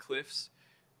that, and cliffs.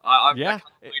 I can't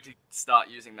wait to start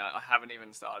using that. I haven't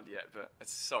even started yet, but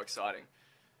it's so exciting.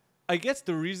 I guess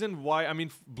the reason why,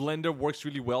 Blender works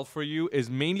really well for you is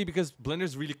mainly because Blender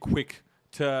is really quick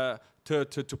to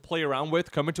play around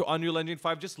with. Coming to Unreal Engine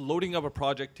 5, just loading up a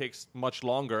project takes much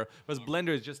longer. Whereas Blender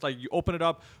is just like, you open it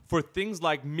up for things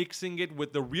like mixing it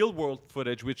with the real world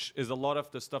footage, which is a lot of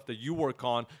the stuff that you work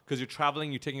on because you're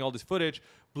traveling, you're taking all this footage.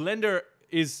 Blender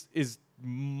is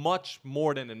much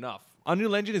more than enough.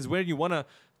 Unreal Engine is where you want to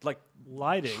like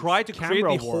Lighting, try to create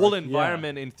camera the whole work,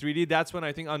 environment in 3D, that's when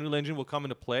I think Unreal Engine will come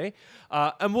into play.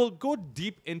 And we'll go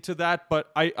deep into that,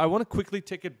 but I want to quickly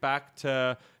take it back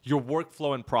to your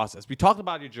workflow and process. We talked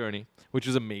about your journey, which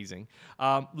is amazing.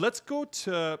 Let's go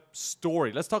to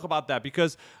story. Let's talk about that,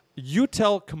 because you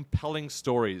tell compelling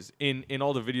stories in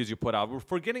all the videos you put out. We're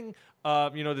forgetting,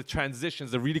 the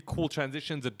transitions, the really cool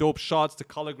transitions, the dope shots, the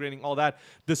color grading, all that.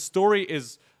 The story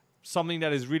is something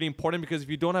that is really important, because if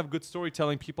you don't have good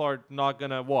storytelling, people are not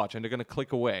going to watch and they're going to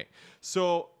click away.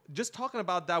 So just talking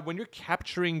about that, when you're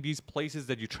capturing these places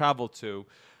that you travel to,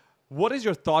 what is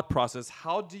your thought process?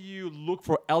 How do you look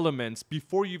for elements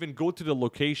before you even go to the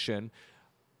location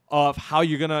of how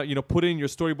you're going to, put in your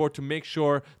storyboard to make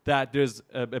sure that there's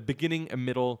a beginning, a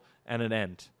middle, and an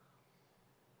end?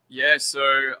 Yeah,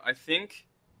 so I think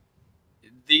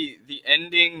the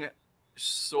ending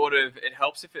sort of, it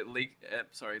helps if it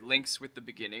links with the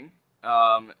beginning,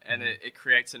 and it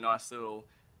creates a nice little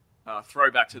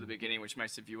throwback to the beginning, which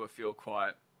makes the viewer feel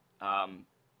quite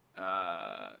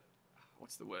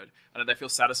what's the word? I know, they feel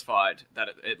satisfied that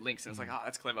it links, and it's like,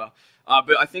 that's clever.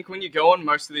 But I think when you go on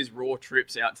most of these raw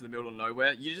trips out to the middle of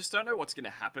nowhere, you just don't know what's going to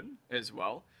happen as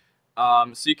well.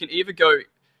 So you can either go,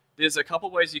 there's a couple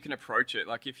ways you can approach it.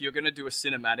 Like if you're going to do a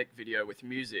cinematic video with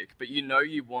music, but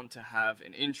you want to have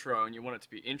an intro and you want it to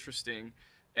be interesting,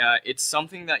 it's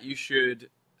something that you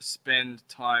should spend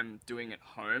time doing at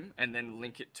home and then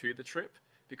link it to the trip,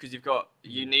 because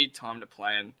you need time to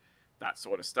plan that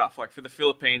sort of stuff. Like for the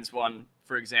Philippines one,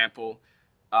 for example,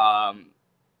 I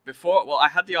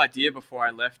had the idea before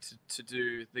I left to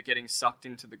do the getting sucked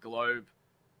into the globe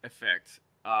effect,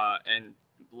 and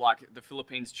like the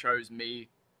Philippines chose me.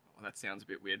 That sounds a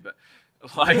bit weird, but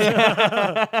like,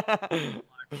 I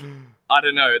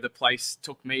don't know, the place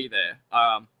took me there.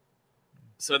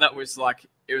 So that was like,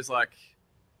 it was like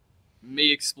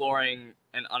me exploring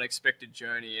an unexpected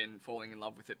journey and falling in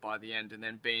love with it by the end, and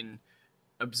then being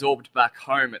absorbed back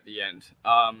home at the end.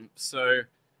 So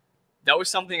that was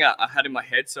something I had in my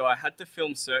head. So I had to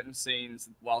film certain scenes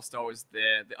whilst I was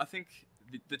there. I think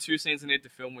the two scenes I needed to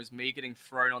film was me getting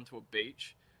thrown onto a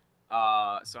beach.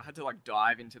 So I had to like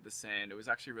dive into the sand. It was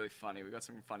actually really funny. We got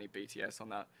some funny BTS on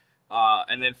that.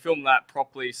 And then film that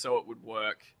properly so it would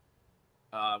work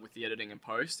with the editing and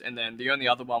post. And then the only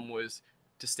other one was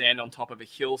to stand on top of a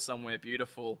hill somewhere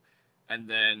beautiful, and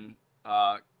then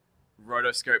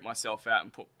rotoscope myself out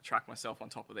and track myself on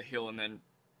top of the hill. And then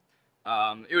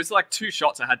it was like 2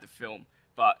 shots I had to film,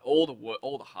 but all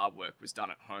the hard work was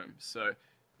done at home. So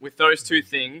with those 2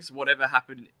 things, whatever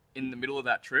happened in the middle of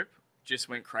that trip, just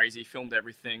went crazy, filmed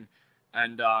everything,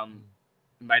 and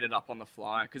made it up on the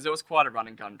fly, because it was quite a run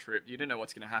and gun trip. You don't know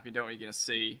what's going to happen, you don't know what you're going to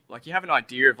see. Like, you have an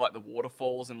idea of like the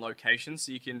waterfalls and locations,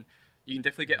 so you can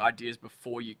definitely get ideas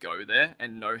before you go there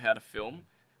and know how to film,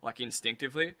 like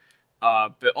instinctively.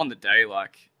 But on the day,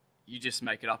 like, you just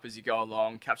make it up as you go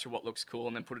along, capture what looks cool,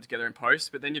 and then put it together in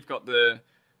post. But then you've got the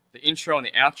intro and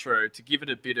the outro to give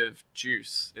it a bit of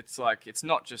juice. It's like, it's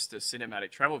not just a cinematic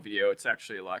travel video, it's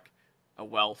actually like a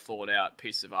well thought out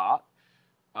piece of art.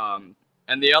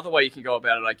 And the other way you can go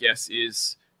about it, I guess,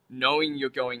 is knowing you're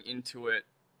going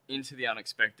into the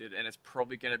unexpected, and it's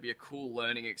probably going to be a cool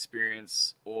learning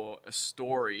experience or a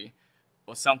story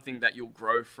or something that you'll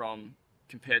grow from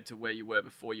compared to where you were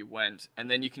before you went.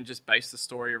 And then you can just base the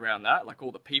story around that, like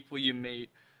all the people you meet,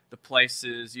 the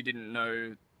places you didn't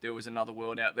know there was another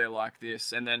world out there like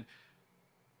this. And then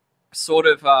sort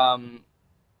of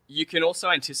you can also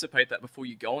anticipate that before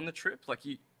you go on the trip. Like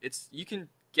you can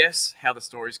guess how the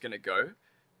story's going to go,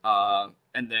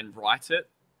 and then write it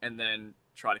and then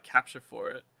try to capture for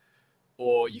it.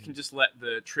 Or you can just let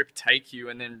the trip take you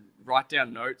and then write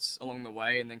down notes along the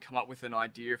way and then come up with an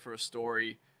idea for a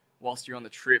story whilst you're on the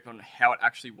trip on how it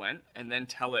actually went, and then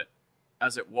tell it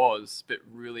as it was, but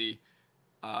really,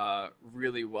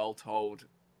 really well told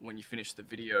when you finish the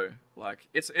video. Like,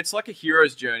 it's like a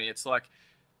hero's journey. It's like,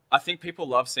 I think people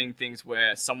love seeing things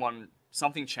where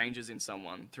something changes in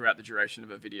someone throughout the duration of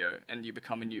a video and you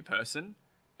become a new person.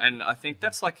 And I think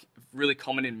that's like really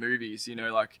common in movies,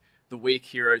 like the weak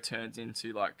hero turns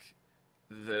into like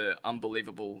the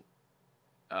unbelievable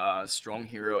strong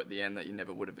hero at the end that you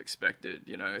never would have expected.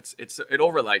 It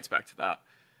all relates back to that.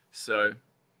 So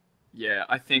yeah,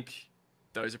 I think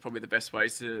those are probably the best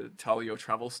ways to tell your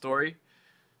travel story.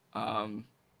 But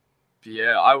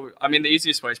yeah, I mean, the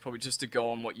easiest way is probably just to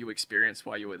go on what you experienced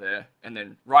while you were there and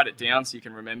then write it down so you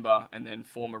can remember, and then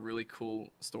form a really cool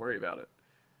story about it.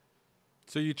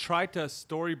 So you try to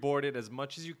storyboard it as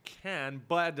much as you can,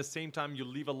 but at the same time, you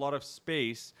leave a lot of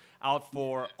space out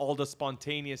for all the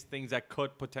spontaneous things that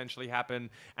could potentially happen,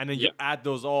 and then you add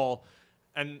those all.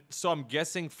 And so I'm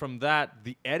guessing from that,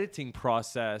 the editing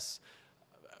process,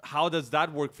 how does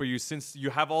that work for you, since you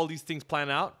have all these things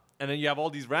planned out and then you have all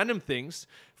these random things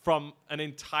from an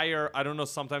entire, I don't know,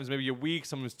 sometimes maybe a week,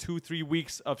 sometimes 2-3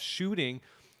 weeks of shooting.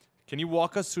 Can you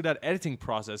walk us through that editing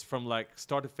process from like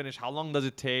start to finish? How long does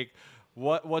it take?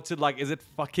 What's it like? Is it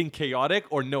fucking chaotic,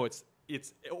 or no, it's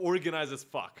organized as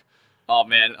fuck? Oh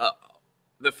man,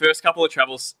 the first couple of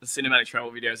cinematic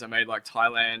travel videos I made, like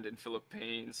Thailand and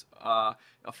Philippines.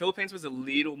 Philippines was a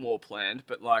little more planned,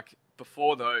 but like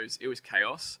before those, it was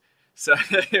chaos. So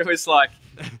it was like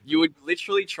you would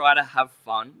literally try to have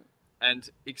fun and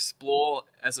explore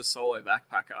as a solo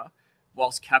backpacker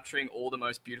whilst capturing all the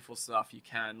most beautiful stuff you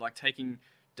can, like taking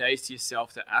days to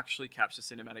yourself to actually capture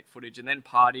cinematic footage, and then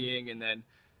partying, and then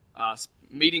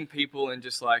meeting people and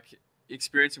just like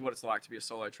experiencing what it's like to be a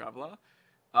solo traveler.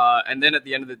 And then at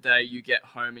the end of the day, you get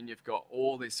home and you've got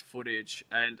all this footage,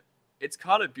 and it's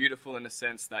kind of beautiful in the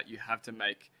sense that you have to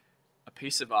make a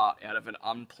piece of art out of an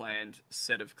unplanned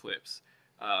set of clips.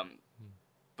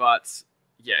 But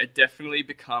yeah, it definitely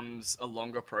becomes a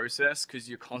longer process because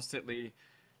you're constantly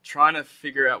trying to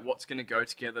figure out what's going to go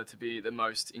together to be the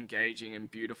most engaging and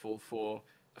beautiful for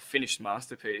a finished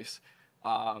masterpiece.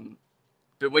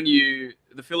 But when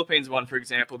the Philippines one, for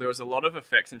example, there was a lot of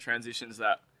effects and transitions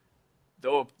that they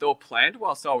were planned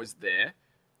whilst I was there,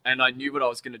 and I knew what I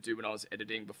was going to do when I was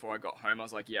editing before I got home. I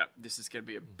was like, yeah, this is going to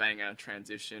be a banger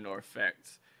transition or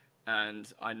effect,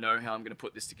 and I know how I'm going to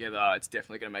put this together. It's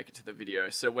definitely going to make it to the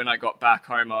video. So when I got back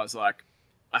home, I was like,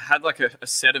 I had like a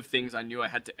set of things I knew I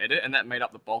had to edit, and that made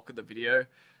up the bulk of the video.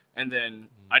 And then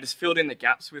I just filled in the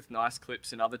gaps with nice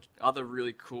clips and other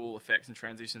really cool effects and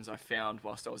transitions I found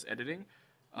whilst I was editing.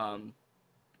 I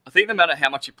think no matter how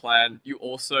much you plan, you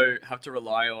also have to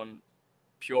rely on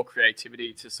pure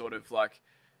creativity to sort of like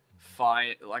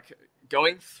find, like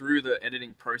going through the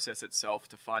editing process itself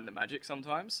to find the magic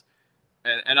sometimes.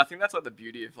 And I think that's like the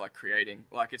beauty of like creating.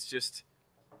 Like it's just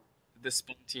the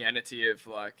spontaneity of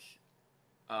like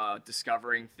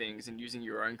discovering things and using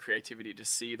your own creativity to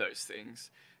see those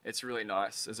things. It's really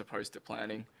nice as opposed to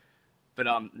planning. But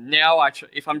now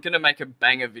if I'm gonna make a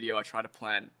banger video, I try to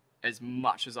plan as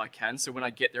much as I can. So when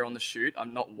I get there on the shoot,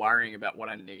 I'm not worrying about what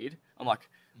I need. I'm like,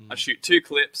 I shoot 2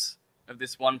 clips of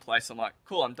this one place. I'm like,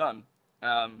 cool, I'm done.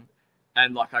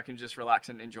 And like I can just relax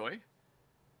and enjoy.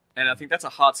 And I think that's a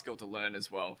hard skill to learn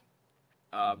as well.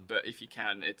 But if you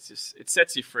can, it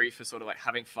sets you free for sort of like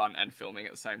having fun and filming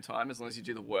at the same time, as long as you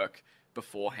do the work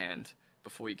beforehand,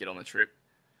 before you get on the trip.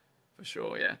 For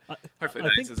sure, yeah. Hopefully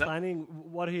that answers that. Planning,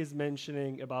 what he's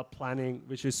mentioning about planning,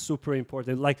 which is super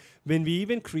important. Like when we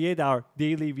even create our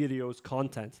daily videos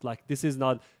content, like this is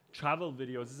not travel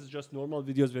videos, this is just normal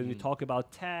videos when we talk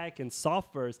about tech and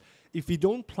softwares. If we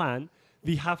don't plan,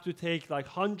 we have to take like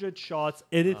 100 shots.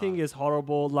 Editing is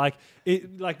horrible. Like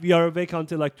we are awake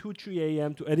until like 2-3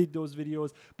 a.m. to edit those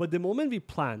videos. But the moment we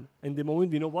plan and the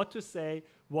moment we know what to say,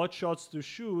 what shots to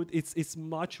shoot, it's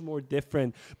much more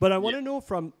different. But I want to know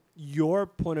from your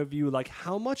point of view, like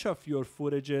how much of your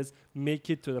footages make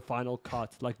it to the final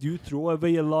cut? Like do you throw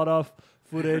away a lot of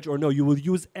footage, or no, you will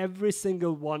use every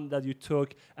single one that you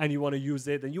took and you want to use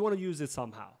it and you want to use it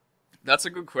somehow? That's a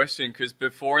good question, because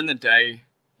before in the day,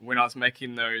 when I was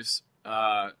making those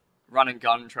run and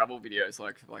gun travel videos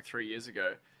like 3 years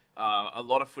ago, a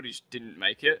lot of footage didn't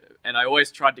make it, and I always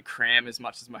tried to cram as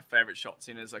much as my favorite shots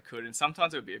in as I could, and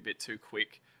sometimes it would be a bit too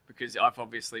quick because I've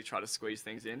obviously tried to squeeze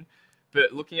things in.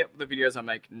 But looking at the videos I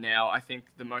make now, I think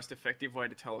the most effective way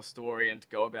to tell a story and to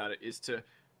go about it is to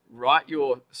write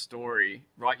your story,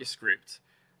 write your script,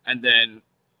 and then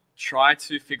try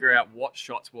to figure out what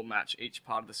shots will match each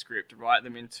part of the script. Write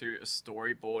them into a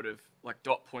storyboard of like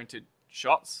dot pointed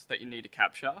shots that you need to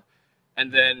capture.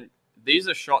 And then these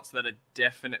are shots that are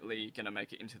definitely going to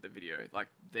make it into the video. Like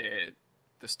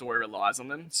the story relies on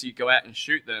them. So you go out and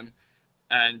shoot them,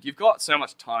 and you've got so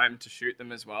much time to shoot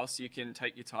them as well. So you can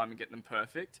take your time and get them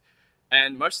perfect.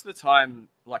 And most of the time,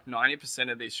 like 90%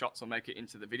 of these shots will make it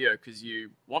into the video because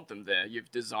you want them there.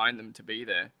 You've designed them to be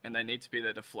there, and they need to be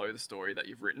there to flow the story that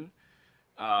you've written.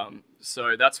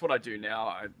 So that's what I do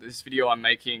now. This video I'm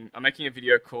making a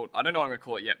video called, I don't know what I'm going to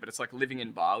call it yet, but it's like living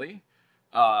in Bali.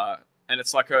 And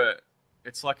it's like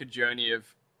a journey of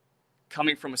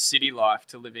coming from a city life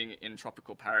to living in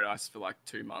tropical paradise for like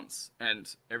 2 months,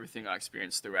 and everything I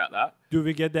experienced throughout that. Do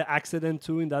we get the accident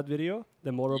too in that video?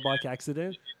 The motorbike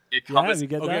accident? It covers. Yeah, we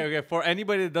get that. Okay. For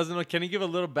anybody that doesn't know, can you give a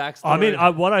little backstory? I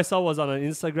mean, what I saw was on an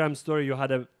Instagram story, you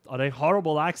had a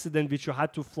horrible accident which you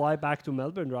had to fly back to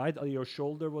Melbourne, right? Your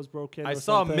shoulder was broken. I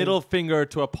saw something. a middle finger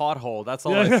to a pothole. That's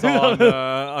all I saw on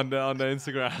the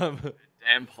Instagram.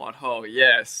 Damn pothole,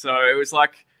 yeah. So it was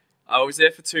like, I was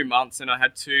there for 2 months, and I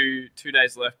had two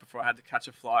days left before I had to catch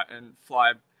a flight and fly.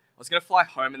 I was going to fly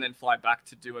home and then fly back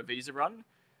to do a visa run.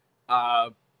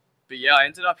 But yeah, I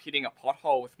ended up hitting a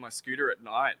pothole with my scooter at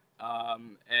night,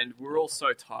 and we were all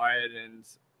so tired, and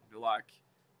like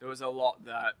there was a lot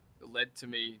that led to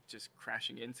me just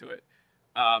crashing into it.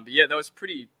 But yeah, that was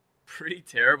pretty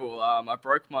terrible. I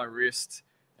broke my wrist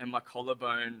and my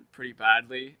collarbone pretty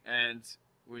badly, and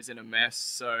was in a mess.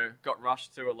 So got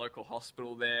rushed to a local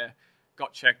hospital there,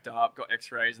 got checked up, got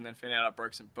X-rays, and then found out I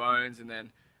broke some bones. And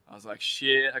then I was like,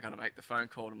 shit, I gotta make the phone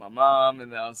call to my mom.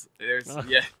 And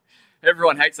yeah,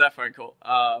 everyone hates that phone call.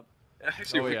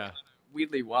 Actually,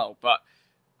 weirdly well, but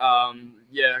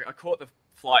yeah, I caught the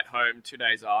flight home 2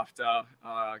 days after.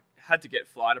 Had to get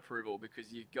flight approval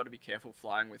because you've got to be careful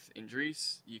flying with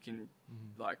injuries. You can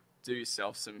like do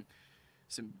yourself some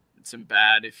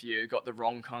bad if you got the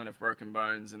wrong kind of broken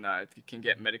bones, and that it can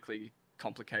get medically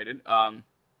complicated. But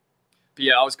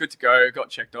yeah, I was good to go. Got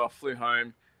checked off, flew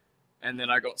home, and then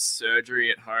I got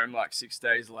surgery at home like 6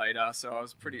 days later. So I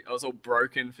was all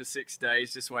broken for 6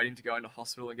 days, just waiting to go into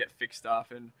hospital and get fixed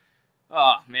up. And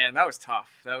oh man, that was tough.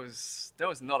 That was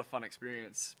not a fun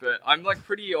experience. But I'm like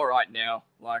pretty all right now.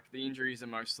 Like the injuries are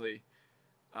mostly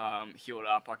healed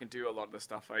up. I can do a lot of the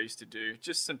stuff I used to do.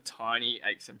 Just some tiny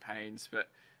aches and pains, but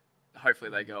hopefully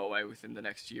they go away within the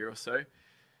next year or so.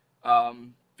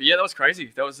 But yeah, that was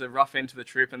crazy. That was a rough end to the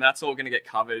trip, and that's all going to get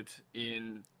covered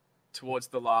in towards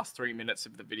the last 3 minutes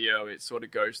of the video. It sort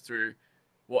of goes through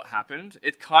what happened.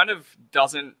 It kind of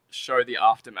doesn't show the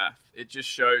aftermath. It just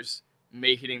shows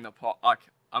me hitting the pot. Like,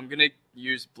 I'm going to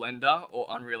use Blender or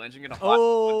Unreal Engine.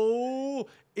 Oh,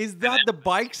 is that the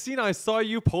bike scene I saw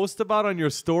you post about on your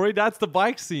story? That's the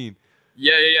bike scene.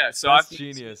 Yeah. So that's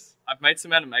genius. I've made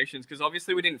some animations because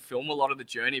obviously we didn't film a lot of the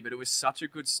journey, but it was such a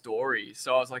good story.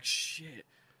 So I was like, shit,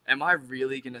 am I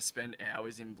really going to spend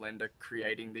hours in Blender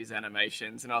creating these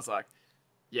animations? And I was like,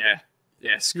 yeah,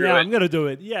 screw it. I'm going to do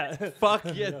it. Yeah.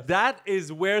 Fuck yeah. That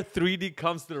is where 3D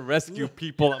comes to the rescue,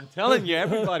 people. I'm telling you,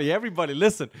 everybody,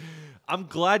 listen. I'm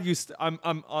glad you, I'm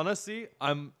honestly,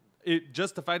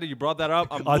 just the fact that you brought that up.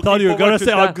 I thought you were going to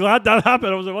say, I'm glad that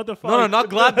happened. I was like, what the fuck? No, not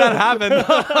glad that happened.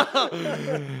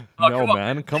 No,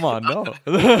 man. Come on. No.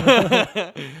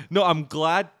 No, I'm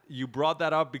glad you brought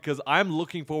that up because I'm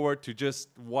looking forward to just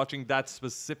watching that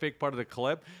specific part of the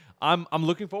clip. I'm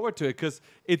looking forward to it because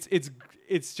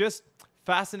it's just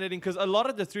fascinating because a lot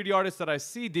of the 3D artists that I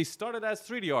see, they started as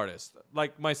 3D artists,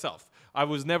 like myself. I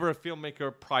was never a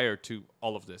filmmaker prior to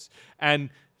all of this. And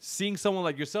seeing someone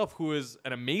like yourself who is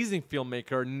an amazing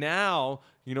filmmaker now,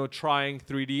 trying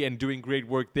 3D and doing great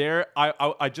work there,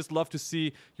 I just love to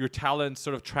see your talent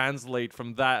sort of translate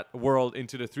from that world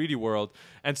into the 3D world.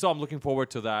 And so I'm looking forward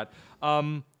to that. I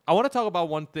want to talk about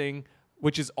one thing,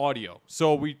 which is audio.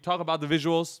 So we talk about the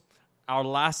visuals. Our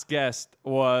last guest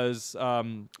was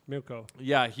Milko.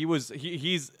 Yeah,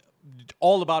 he's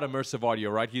all about immersive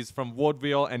audio, right? He's from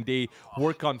Vaudeville, and they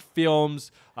work on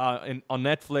films, on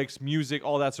Netflix, music,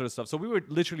 all that sort of stuff. So we were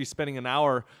literally spending an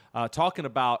hour talking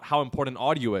about how important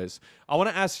audio is. I want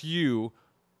to ask you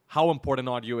how important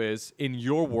audio is in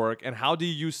your work, and how do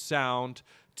you use sound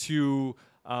to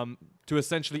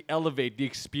essentially elevate the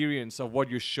experience of what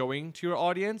you're showing to your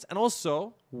audience? And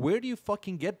also, where do you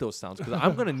fucking get those sounds? Because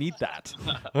I'm going to need that.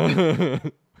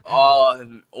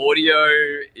 Audio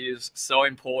is so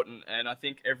important, and I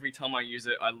think every time I use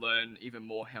it, I learn even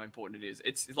more how important it is.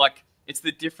 It's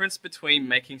the difference between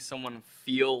making someone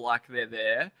feel like they're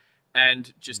there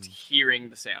and just hearing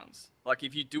the sounds. Like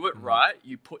if you do it right,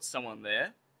 you put someone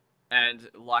there, and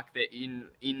like they're in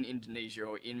Indonesia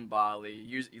or in Bali.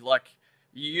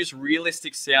 You use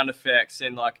realistic sound effects,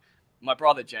 and like my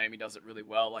brother Jamie does it really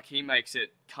well. Like he makes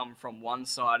it come from one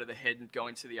side of the head and go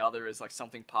into the other as like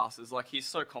something passes. Like he's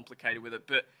so complicated with it,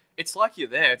 but it's like you're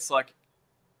there. It's like,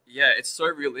 yeah, it's so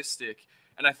realistic.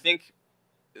 And I think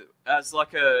as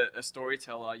like a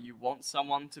storyteller, you want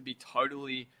someone to be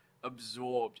totally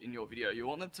absorbed in your video. You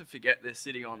want them to forget they're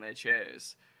sitting on their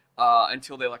chairs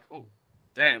until they're like, oh,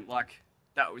 damn, like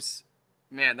that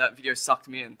video sucked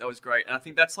me in. That was great. And I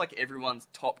think that's like everyone's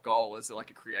top goal as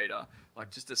like a creator, like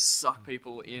just to suck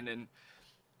people in and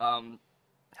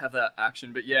have that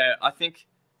action. But yeah, I think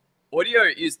audio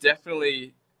is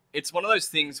definitely, it's one of those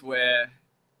things where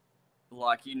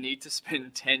like you need to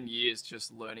spend 10 years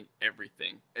just learning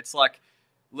everything. It's like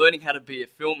learning how to be a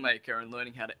filmmaker and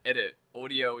learning how to edit.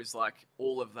 Audio is like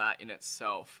all of that in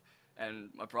itself. And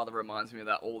my brother reminds me of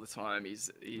that all the time.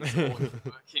 He's always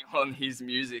working on his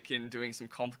music and doing some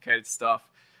complicated stuff.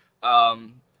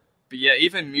 But yeah,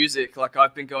 even music, like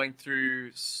I've been going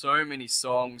through so many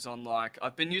songs on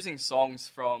I've been using songs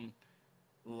from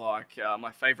like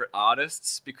my favorite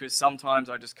artists, because sometimes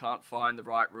I just can't find the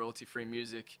right royalty-free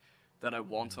music that I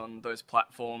want on those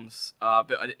platforms.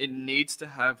 But it needs to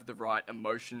have the right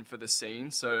emotion for the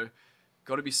scene. So,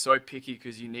 got to be so picky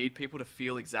because you need people to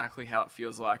feel exactly how it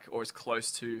feels like, or as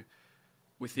close to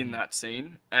within that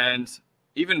scene. And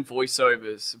even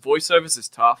voiceovers. Voiceovers is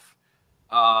tough.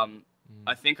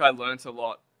 I think I learnt a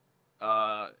lot.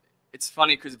 It's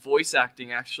funny because voice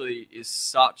acting actually is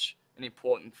such an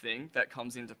important thing that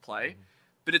comes into play,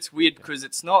 but it's weird because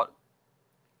it's not.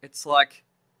 It's like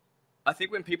I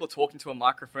think when people talk into a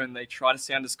microphone, they try to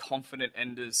sound as confident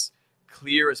and as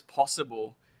clear as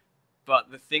possible.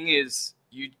 But the thing is,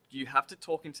 you have to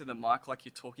talk into the mic like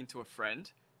you're talking to a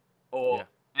friend, Yeah. or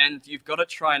and you've got to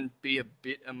try and be a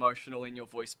bit emotional in your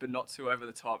voice, but not too over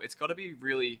the top. It's got to be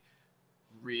really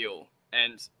real,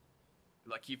 and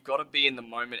like you've got to be in the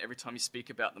moment every time you speak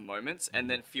about the moments, and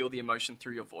then feel the emotion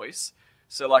through your voice.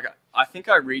 So like I think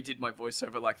I redid my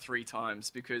voiceover like 3 times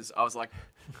because I was like,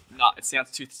 nah, it sounds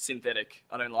too synthetic.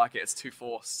 I don't like it. It's too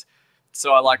forced.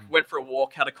 So I like went for a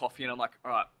walk, had a coffee, and I'm like,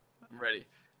 all right, I'm ready.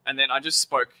 And then I just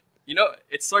spoke. You know,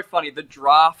 it's so funny. The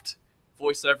draft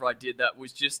voiceover I did that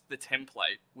was just the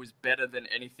template was better than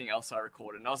anything else I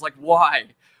recorded. And I was like, why?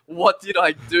 What did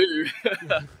I do?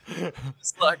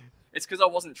 It's like, it's because I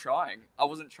wasn't trying. I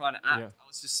wasn't trying to act. Yeah. I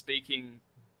was just speaking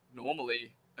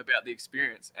normally about the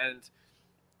experience. And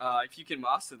if you can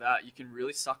master that, you can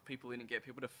really suck people in and get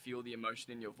people to feel the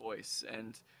emotion in your voice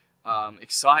and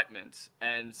excitement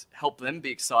and help them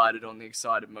be excited on the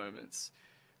excited moments.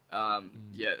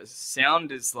 Yeah,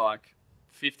 sound is like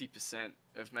 50%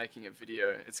 of making a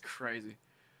video. It's crazy.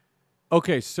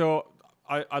 Okay, so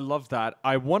I love that.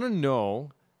 I want to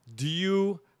know, do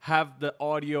you have the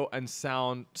audio and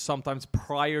sound sometimes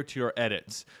prior to your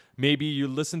edits? Maybe you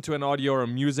listen to an audio or a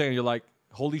music and you're like,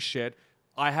 holy shit,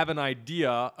 I have an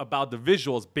idea about the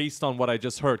visuals based on what I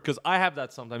just heard. Because I have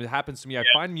that sometimes. It happens to me. I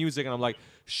find music and I'm like,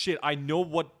 shit, I know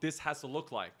what this has to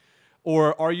look like.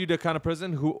 Or are you the kind of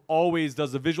person who always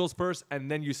does the visuals first and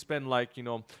then you spend like, you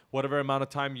know, whatever amount of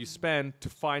time you spend to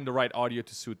find the right audio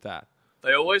to suit that?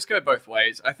 They always go both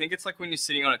ways. I think it's like when you're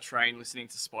sitting on a train listening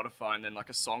to Spotify and then like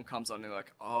a song comes on and you're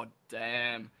like, oh,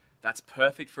 damn, that's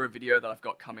perfect for a video that I've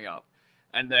got coming up.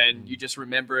 And then you just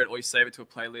remember it or you save it to a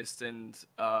playlist and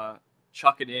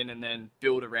chuck it in and then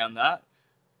build around that.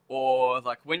 Or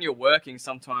like when you're working,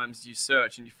 sometimes you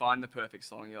search and you find the perfect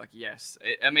song. You're like, yes.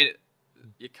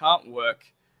 You can't work.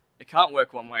 It can't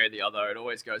work one way or the other. It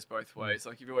always goes both ways.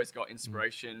 Like you've always got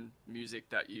inspiration music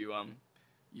that you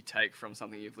take from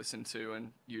something you've listened to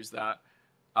and use that.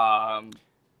 But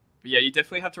yeah, you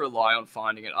definitely have to rely on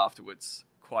finding it afterwards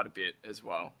quite a bit as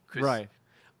well. Right.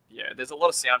 Yeah, there's a lot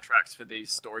of soundtracks for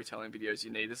these storytelling videos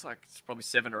you need. There's like probably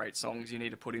 7 or 8 songs you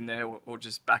need to put in there or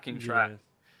just backing track.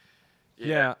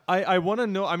 Yeah, I want to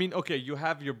know. I mean, okay, you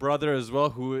have your brother as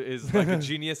well, who is like a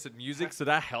genius at music, so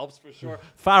that helps for sure.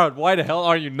 Farhad, why the hell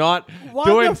are you not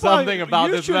doing something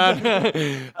about this,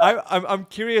 man? I'm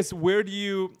curious. Where do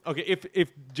you? Okay,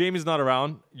 if Jamie's not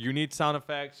around, you need sound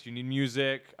effects, you need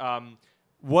music.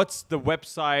 What's the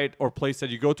website or place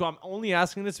that you go to? I'm only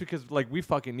asking this because like we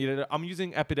fucking need it. I'm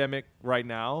using Epidemic right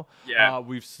now. Yeah.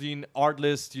 We've seen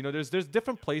Artlist. You know, there's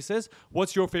different places.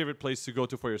 What's your favorite place to go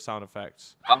to for your sound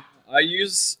effects? I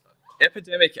use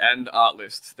Epidemic and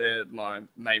Artlist. They're my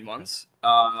main ones.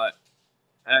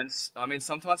 And I mean,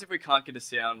 sometimes if we can't get a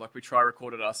sound, like we try to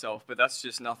record it ourselves, but that's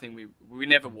just nothing. We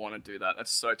never want to do that.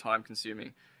 That's so time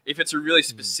consuming. If it's a really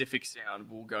specific sound,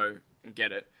 we'll go and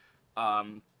get it.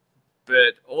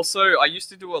 But also, I used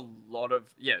to do a lot of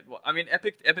I mean,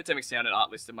 Epidemic Sound and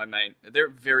Artlist are my main. They're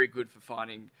very good for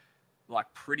finding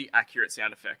like pretty accurate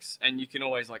sound effects, and you can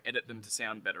always like edit them to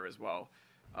sound better as well.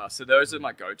 So those are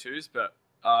my go-tos. But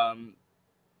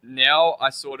now I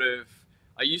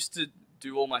used to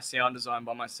do all my sound design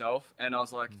by myself, and I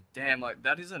was like, damn, like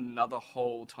that is another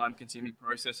whole time-consuming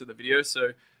process of the video.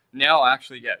 So now I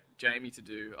actually get Jamie to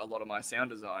do a lot of my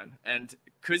sound design, and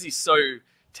because he's so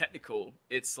technical,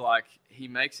 it's like he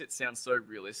makes it sound so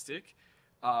realistic.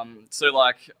 So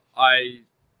like I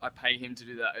pay him to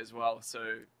do that as well, so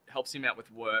it helps him out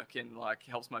with work and like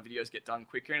helps my videos get done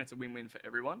quicker, and it's a win-win for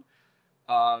everyone.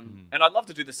 And I'd love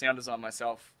to do the sound design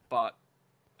myself, but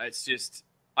it's just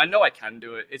I know I can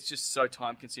do it. It's just so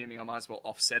time consuming. I might as well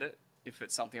offset it if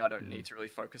it's something I don't need to really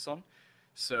focus on.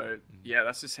 So yeah,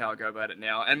 that's just how I go about it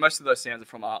now. And most of those sounds are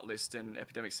from Artlist and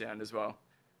Epidemic Sound as well.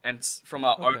 And from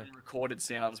our own recorded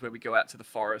sounds where we go out to the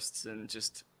forests and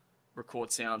just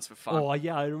record sounds for fun. Oh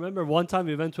yeah, I remember one time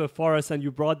we went to a forest and you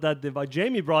brought that device.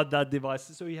 Jamie brought that device.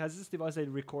 So he has this device that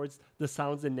records the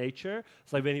sounds in nature.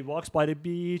 It's like when he walks by the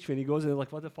beach, when he goes in,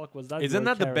 like, what the fuck was that? Isn't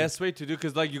that the best way to do?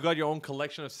 Because like you got your own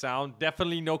collection of sound.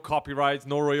 Definitely no copyrights,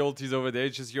 no royalties over there.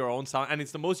 It's just your own sound, and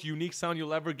it's the most unique sound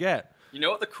you'll ever get. You know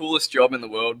what the coolest job in the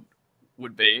world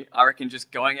would be? I reckon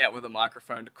just going out with a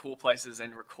microphone to cool places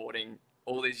and recording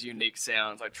all these unique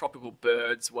sounds, like tropical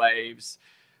birds, waves.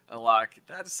 Like,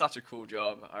 that's such a cool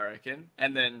job, I reckon.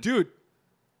 And then... Dude.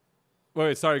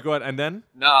 Wait, sorry, go ahead. And then?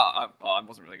 No, I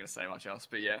wasn't really going to say much else,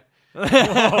 but yeah.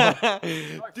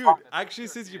 Dude, actually,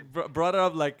 since you brought it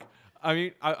up, like, I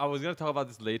mean, I was going to talk about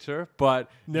this later, but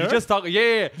NeRF? you just talk...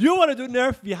 Yeah. You want to do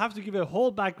NeRF, we have to give a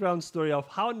whole background story of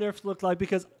how NeRF looked like,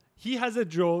 because he has a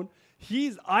drone.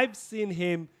 I've seen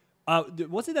him...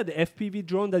 was it that the FPV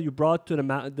drone that you brought to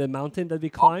the mountain that we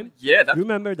climbed? Yeah, that's... You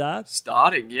remember that?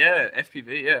 Starting, yeah.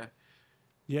 FPV, yeah.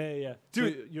 Yeah.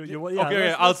 Dude, So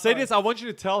okay, I'll say this. I want you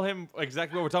to tell him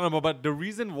exactly what we're talking about. But the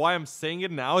reason why I'm saying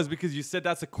it now is because you said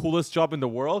that's the coolest job in the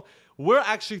world. We're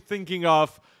actually thinking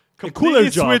of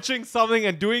completely switching something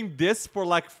and doing this for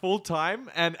like full time.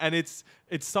 And it's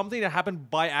something that happened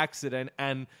by accident.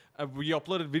 And we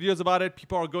uploaded videos about it.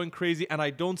 People are going crazy, and I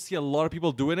don't see a lot of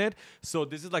people doing it. So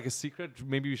this is like a secret.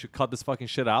 Maybe we should cut this fucking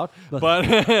shit out. But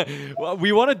well,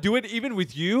 we want to do it even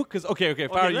with you, because okay,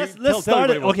 Farah, let's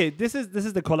start it. Okay, this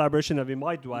is the collaboration that we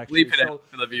might do actually. Leave it out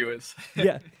for the viewers.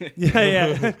 Yeah.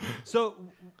 So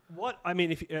what I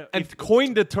mean, if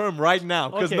coin the term right now,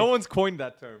 because no one's coined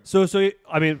that term. So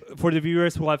I mean, for the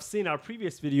viewers who have seen our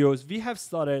previous videos, we have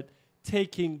started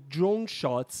taking drone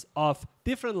shots of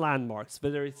different landmarks,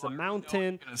 whether it's a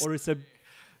mountain or it's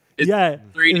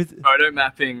 3D photo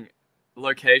mapping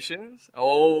locations.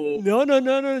 Oh no,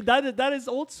 that is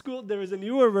old school. There is a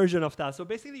newer version of that. So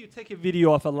basically you take a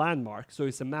video of a landmark, so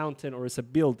it's a mountain or it's a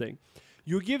building,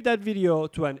 you give that video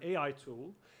to an AI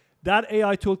tool. That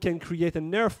AI tool can create a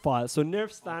NeRF file. So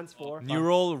NeRF stands for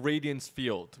Neural Radiance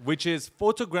Field, which is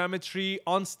photogrammetry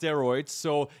on steroids.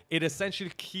 So it essentially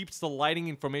keeps the lighting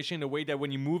information in a way that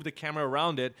when you move the camera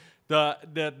around it,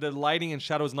 the lighting and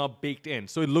shadow is not baked in.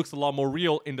 So it looks a lot more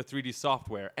real in the 3D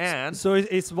software. And so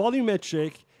it's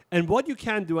volumetric. And what you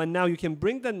can do, and now you can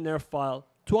bring the NeRF file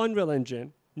to Unreal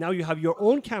Engine. Now you have your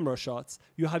own camera shots,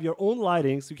 you have your own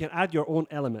lightings, you can add your own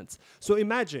elements. So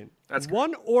imagine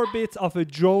one orbit of a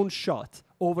drone shot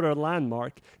over a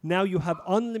landmark. Now you have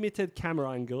unlimited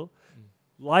camera angle,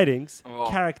 lightings,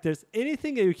 characters,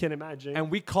 anything that you can imagine.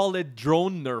 And we call it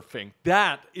drone nerfing.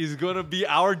 That is going to be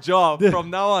our job from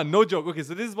now on. No joke. Okay,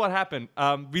 so this is what happened.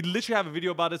 We literally have a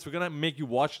video about this. We're going to make you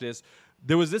watch this.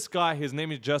 There was this guy, his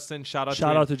name is Justin. Shout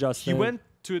out to Justin. He went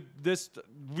to this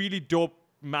really dope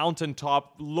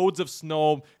mountaintop, loads of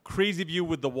snow, crazy view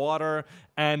with the water,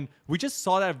 and we just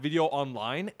saw that video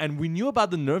online and we knew about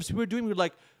the NeRFs we were doing. We were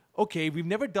like, okay, we've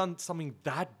never done something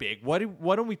that big. Why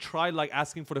don't we try like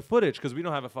asking for the footage, because we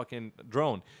don't have a fucking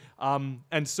drone.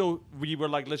 And so we were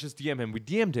like, let's just DM him. We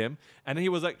DM'd him and he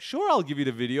was like, sure, I'll give you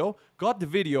the video. Got the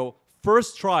video,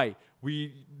 first try.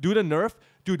 We do the NeRF.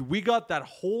 Dude, we got that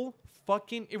whole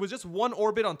fucking, it was just one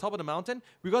orbit on top of the mountain.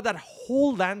 We got that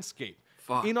whole landscape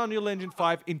in Unreal Engine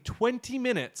 5 in 20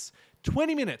 minutes.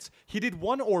 20 minutes. He did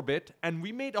one orbit, and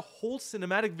we made a whole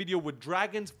cinematic video with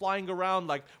dragons flying around.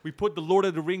 Like, we put the Lord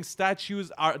of the Rings statues,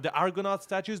 the Argonaut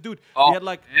statues. Dude, we had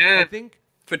like, I think...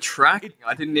 For tracking,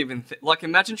 I didn't even think... Like,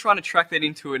 imagine trying to track that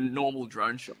into a normal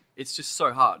drone shot. It's just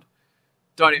so hard.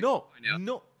 Don't even...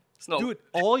 No. Dude,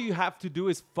 all you have to do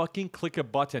is fucking click a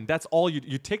button. That's all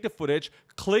you take the footage,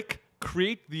 click,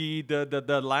 create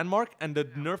the landmark, and the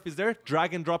NeRF is there.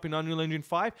 Drag and drop in Unreal Engine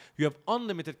 5. You have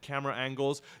unlimited camera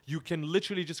angles. You can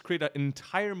literally just create an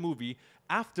entire movie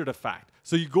after the fact.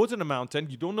 So you go to the mountain.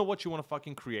 You don't know what you want to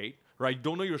fucking create, right? You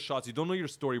don't know your shots. You don't know your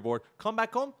storyboard. Come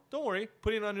back home. Don't worry.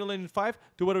 Put it in Unreal Engine 5.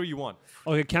 Do whatever you want.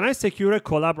 Okay, can I secure a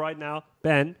collab right now?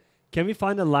 Ben, can we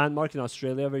find a landmark in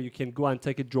Australia where you can go and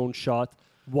take a drone shot,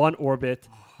 one orbit,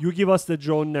 you give us the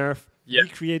drone NeRF, we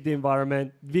create the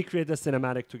environment, we create the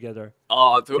cinematic together.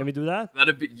 Can we do that?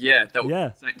 That'd be, that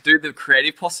would, dude, the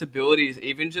creative possibilities,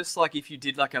 even just like if you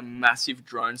did like a massive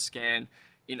drone scan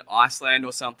in Iceland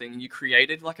or something, and you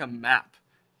created like a map.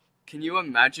 Can you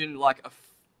imagine like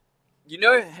you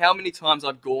know how many times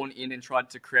I've gone in and tried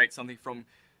to create something from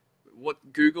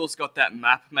what Google's got that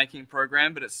map making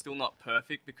program, but it's still not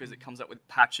perfect because it comes up with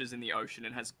patches in the ocean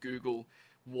and has Google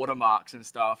watermarks and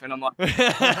stuff, and I'm like,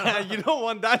 you don't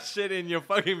want that shit in your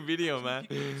fucking video, man.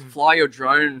 Fly your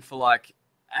drone for like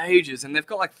ages, and they've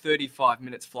got like 35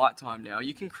 minutes flight time now.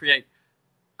 You can create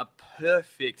a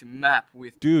perfect map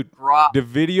with Dude, grass. the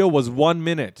video was 1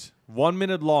 minute. 1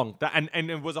 minute long. And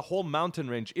it was a whole mountain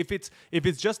range. If it's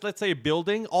just, let's say, a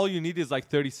building, all you need is like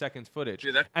 30 seconds footage.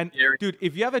 Dude, that's and scary. dude,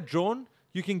 if you have a drone,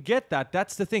 you can get that.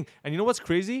 That's the thing. And you know what's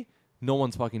crazy? No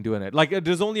one's fucking doing it. Like,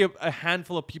 there's only a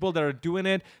handful of people that are doing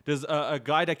it. There's a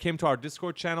guy that came to our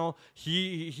Discord channel.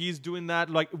 He's doing that.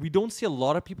 Like, we don't see a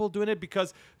lot of people doing it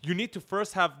because you need to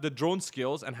first have the drone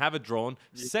skills and have a drone.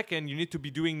 Yeah. Second, you need to be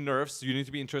doing NeRFs. You need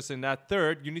to be interested in that.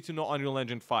 Third, you need to know Unreal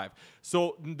Engine 5.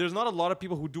 So there's not a lot of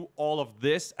people who do all of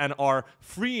this and are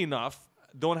free enough,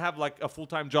 don't have like a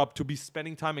full-time job to be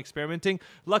spending time experimenting.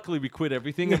 Luckily, we quit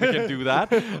everything and we can do that.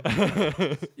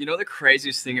 You know, the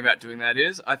craziest thing about doing that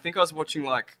is, I think I was watching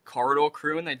like Corridor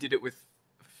Crew and they did it with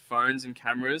phones and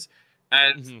cameras,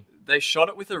 and they shot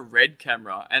it with a red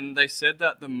camera, and they said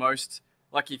that the most,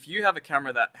 like, if you have a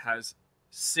camera that has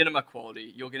cinema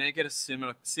quality, you're gonna get a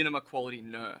cinema quality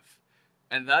NeRF,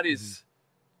 and that is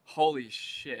holy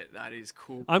shit, that is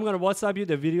cool. I'm gonna WhatsApp you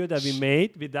the video that we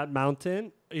made with that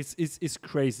mountain. It's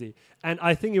crazy, and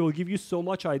I think it will give you so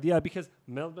much idea because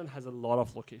Melbourne has a lot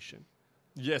of location.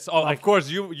 Yes, like, of course.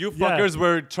 You fuckers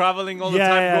were traveling all the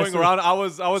time, going around. I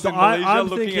was in Malaysia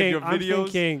looking at your videos. I'm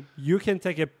thinking you can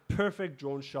take a perfect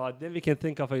drone shot, then we can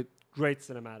think of a great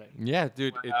cinematic. Yeah,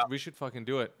 dude, we should fucking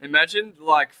do it. Imagine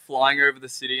like flying over the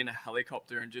city in a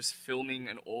helicopter and just filming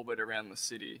an orbit around the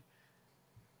city.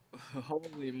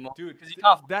 Holy moly, dude! Because you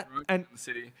can't that and the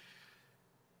city.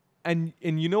 And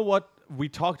you know what? We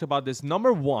talked about this.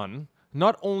 Number one,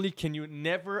 not only can you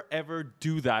never ever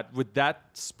do that with that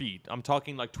speed. I'm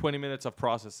talking like 20 minutes of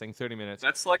processing, 30 minutes.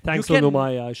 That's like thanks to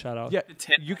Numai, shout out. Yeah,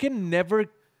 you can never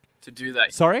to do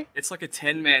that. Sorry? It's like a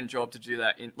 10-man job to do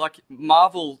that. In like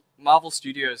Marvel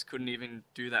Studios couldn't even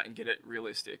do that and get it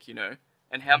realistic, you know.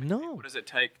 And how many people does it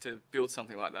take to build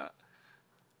something like that?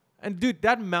 And dude,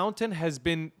 that mountain has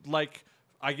been like,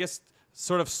 I guess,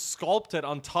 sort of sculpted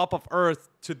on top of Earth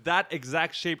to that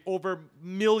exact shape over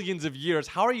millions of years.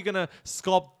 How are you gonna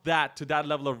sculpt that to that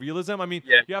level of realism? I mean,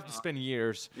 you have to spend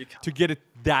years to get it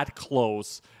that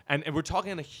close. And we're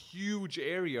talking in a huge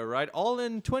area, right? All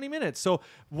in 20 minutes. So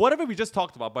whatever we just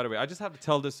talked about, by the way, I just have to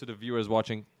tell this to the viewers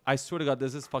watching. I swear to God,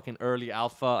 this is fucking early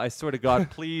alpha. I swear to God,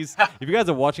 please, if you guys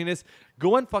are watching this,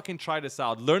 go and fucking try this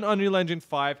out. Learn Unreal Engine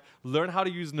 5. Learn how to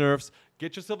use NeRFs.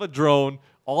 Get yourself a drone.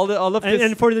 All of this.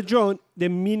 And for the drone, the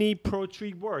Mini Pro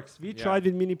 3 works. We tried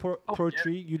with Mini Pro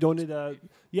 3. You don't need a...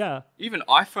 Yeah. Even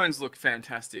iPhones look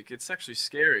fantastic. It's actually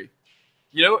scary.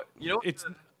 You know.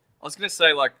 I was gonna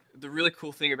say, like, the really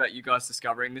cool thing about you guys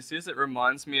discovering this is it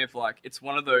reminds me of, like, it's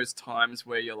one of those times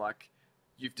where you're like,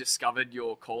 you've discovered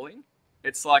your calling.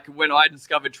 It's like when I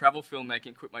discovered travel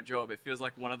filmmaking, quit my job. It feels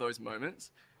like one of those moments,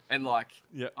 and like,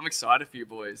 I'm excited for you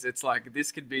boys. It's like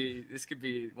this could be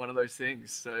one of those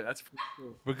things. So that's pretty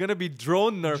cool. We're gonna be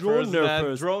drone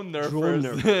nerfers. Drone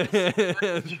nerfers.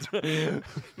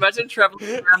 Imagine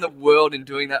traveling around the world and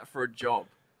doing that for a job.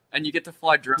 And you get to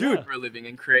fly drones for a living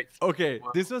and create... Okay,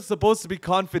 this was supposed to be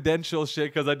confidential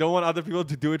shit because I don't want other people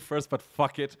to do it first, but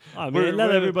fuck it. I mean,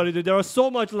 let everybody do it. There are so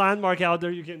much landmark out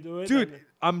there you can do it. Dude,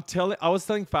 I was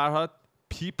telling Farhad,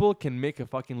 people can make a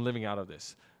fucking living out of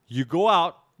this. You go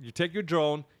out, you take your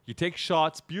drone, you take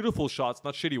shots, beautiful shots,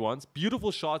 not shitty ones, beautiful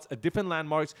shots at different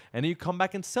landmarks, and then you come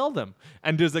back and sell them.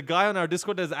 And there's a guy on our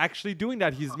Discord that's actually doing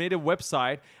that. He's made a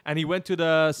website, and he went to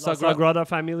the Sagrada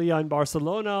Familia in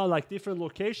Barcelona, like different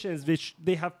locations, which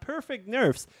they have perfect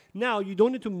NeRFs. Now, you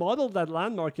don't need to model that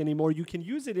landmark anymore. You can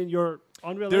use it in your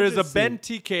Unreal Engine. There is a Benn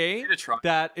TK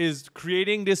that is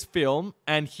creating this film,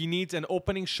 and he needs an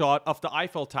opening shot of the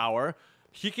Eiffel Tower.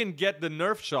 He can get the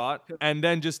NeRF shot and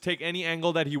then just take any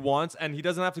angle that he wants, and he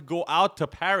doesn't have to go out to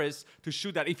Paris to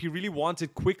shoot that if he really wants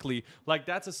it quickly. Like,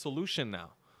 that's a solution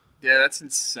now. Yeah, that's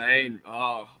insane.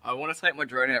 Oh, I want to take my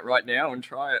drone out right now and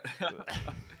try it.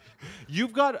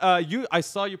 You've got I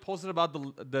saw you posted about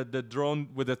the drone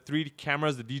with the 3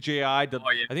 cameras, the DJI. I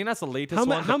think that's the latest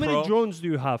one. How many drones do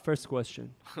you have? First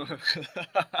question.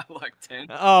 Like 10.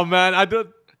 Oh man, I don't.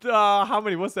 How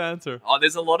many? What's the answer? Oh,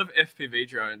 there's a lot of FPV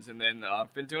drones, and then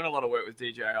I've been doing a lot of work with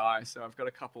DJI, so I've got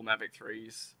a couple Mavic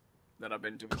 3s that I've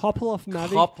been doing. Couple of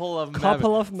Mavic.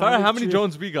 Farah, how many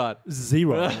drones we got?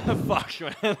 0. Fuck,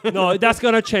 man. No, that's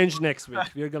gonna change next week.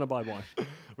 We're gonna buy one.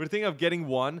 We're thinking of getting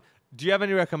one. Do you have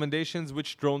any recommendations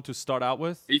which drone to start out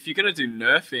with? If you're gonna do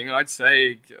nerfing, I'd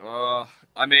say,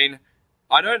 I mean,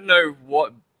 I don't know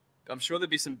what. I'm sure there'd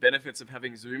be some benefits of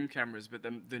having zoom cameras, but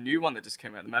the new one that just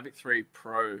came out, the Mavic 3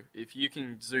 Pro, if you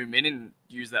can zoom in and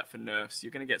use that for NeRFs,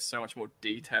 you're going to get so much more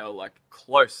detail, like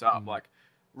close up, like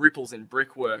ripples in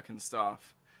brickwork and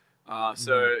stuff.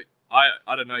 So I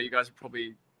don't know, you guys would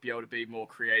probably be able to be more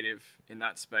creative in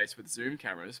that space with zoom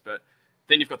cameras. But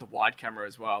then you've got the wide camera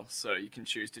as well, so you can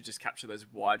choose to just capture those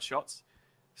wide shots.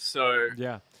 So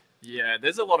Yeah. yeah,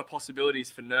 there's a lot of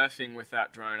possibilities for nerfing with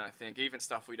that drone, I think. Even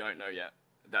stuff we don't know yet.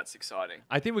 That's exciting.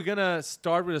 I think we're gonna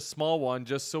start with a small one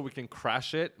just so we can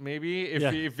crash it, maybe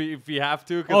if we have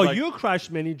to. 'Cause Oh, like, you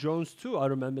crashed many drones too. I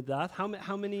remember that. How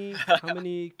many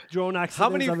drone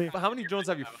accidents? how many drones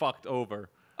have you fucked over?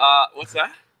 What's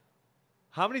that?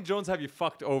 How many drones have you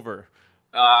fucked over?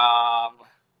 I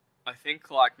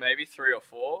think like maybe 3 or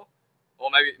 4, or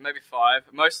maybe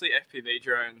 5. Mostly FPV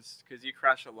drones because you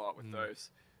crash a lot with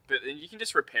those. But then you can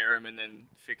just repair them and then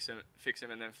fix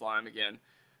them, and then fly them again.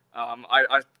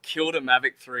 I killed a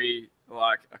Mavic 3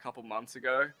 like a couple months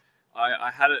ago. I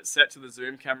had it set to the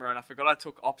zoom camera and I forgot I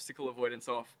took obstacle avoidance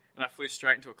off and I flew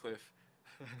straight into a cliff.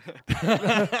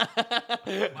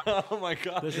 Oh my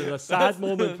god. This is a sad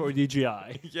moment for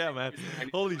DJI. Yeah, man.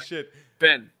 Holy shit.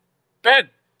 Ben! I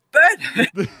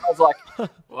was like,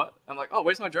 what? I'm like, oh,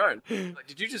 where's my drone? Like,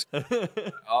 did you just...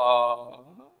 Oh...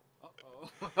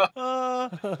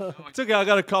 It's okay. I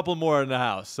got a couple more in the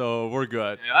house, so we're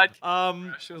good.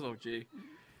 Yeah, she was OG.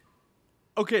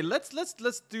 Okay, let's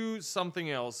do something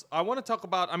else. I want to talk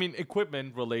about, I mean,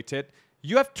 equipment related.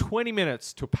 You have 20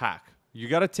 minutes to pack. You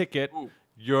got a ticket. Ooh.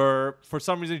 You're, for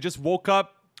some reason, you just woke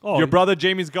up. Oh, your brother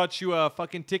Jamie's got you a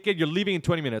fucking ticket. You're leaving in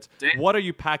 20 minutes. Damn. What are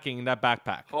you packing in that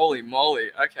backpack? Holy moly.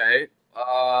 Okay.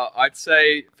 I'd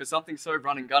say for something so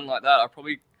run and gun like that, I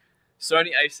probably...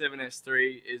 Sony A7S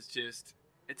III is just...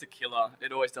 It's a killer.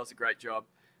 It always does a great job.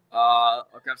 I'll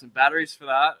grab some batteries for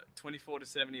that.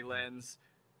 24-70 lens.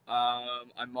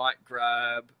 I might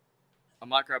grab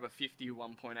a 50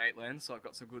 1.8 lens, so I've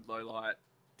got some good low light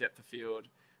depth of field.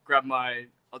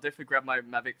 I'll definitely grab my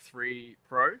Mavic 3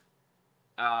 Pro.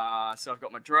 So I've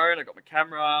got my drone, I've got my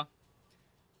camera.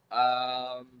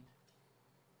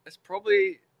 It's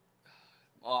probably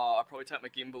I'll probably take my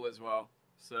gimbal as well.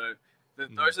 So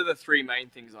those are the 3 main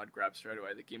things I'd grab straight away: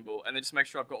 the gimbal, and then just make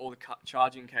sure I've got all the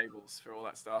charging cables for all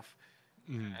that stuff.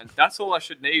 And that's all I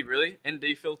should need, really.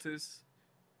 ND filters,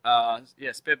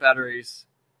 yeah, spare batteries,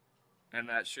 and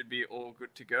that should be all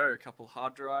good to go. A couple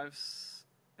hard drives,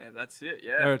 and that's it.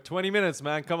 Yeah. 20 minutes,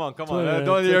 man. Come on.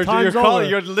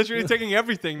 You're literally taking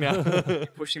everything now.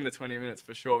 Pushing the 20 minutes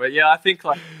for sure. But yeah, I think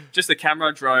like just the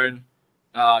camera, drone,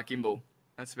 gimbal.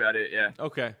 That's about it. Yeah.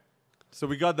 Okay. So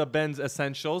we got the Ben's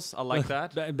essentials. I like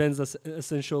that. Ben's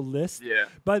essential list. Yeah.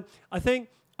 But I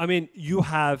mean, you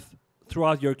have,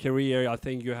 throughout your career, I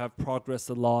think you have progressed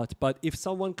a lot. But if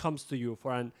someone comes to you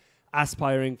for an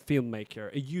aspiring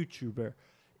filmmaker, a YouTuber,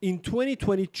 in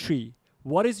 2023,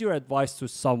 what is your advice to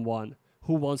someone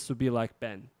who wants to be like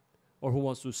Ben, or who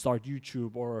wants to start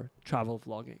YouTube or travel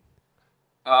vlogging?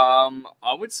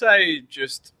 I would say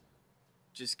just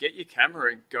get your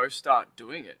camera and go start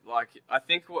doing it. Like, I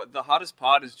think what the hardest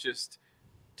part is just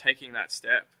taking that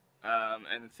step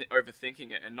and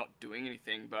overthinking it and not doing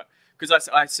anything. But because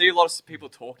I see a lot of people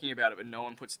talking about it, but no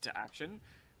one puts it to action.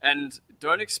 And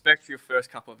don't expect your first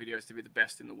couple of videos to be the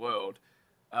best in the world.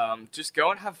 Just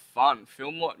go and have fun.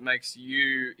 Film what makes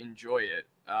you enjoy it.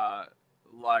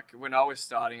 Like when I was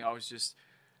starting, I was just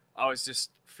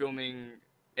filming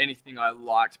anything I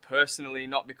liked personally,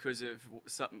 not because of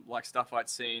something like stuff I'd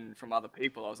seen from other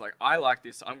people. I was like, I like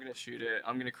this, I'm going to shoot it,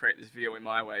 I'm going to create this video in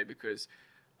my way because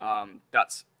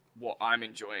that's what I'm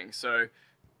enjoying. So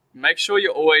make sure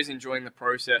you're always enjoying the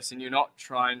process and you're not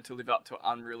trying to live up to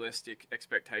unrealistic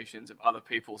expectations of other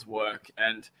people's work.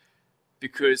 And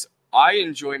because I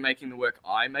enjoy making the work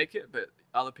I make it, but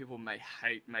other people may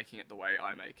hate making it the way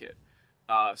I make it.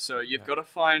 So you've got to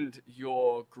find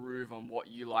your groove on what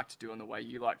you like to do and the way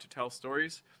you like to tell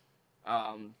stories.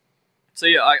 So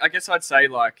yeah, I guess I'd say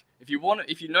like if you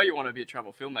know you want to be a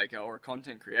travel filmmaker or a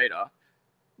content creator,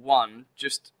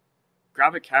 just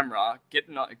grab a camera, get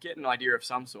an idea of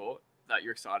some sort that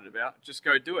you're excited about, just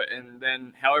go do it, and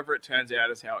then however it turns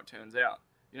out is how it turns out.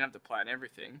 You don't have to plan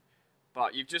everything,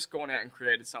 but you've just gone out and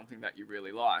created something that you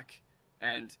really like,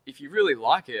 and if you really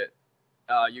like it,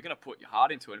 you're going to put your heart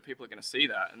into it, and people are going to see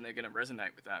that, and they're going to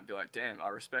resonate with that and be like, damn, I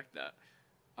respect that.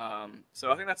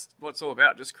 So I think that's what it's all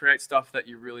about. Just create stuff that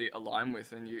you really align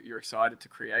with and you're excited to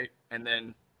create, and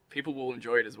then people will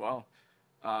enjoy it as well.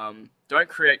 Don't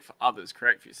create for others,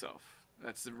 create for yourself.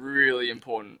 That's a really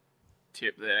important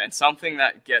tip there, and something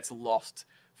that gets lost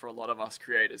for a lot of us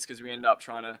creators, because we end up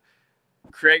trying to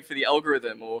create for the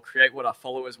algorithm or create what our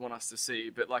followers want us to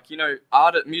see. But like, you know,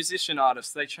 musician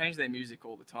artists, they change their music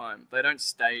all the time. They don't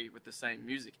stay with the same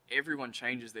music. Everyone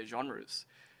changes their genres.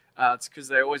 It's because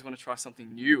they always want to try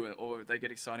something new, or they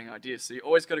get exciting ideas. So you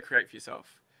always got to create for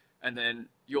yourself. and then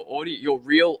your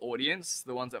real audience,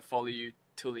 the ones that follow you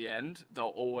till the end, they'll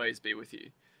always be with you.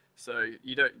 So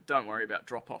you don't worry about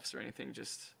drop-offs or anything.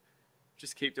 Just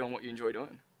keep doing what you enjoy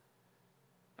doing.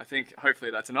 I think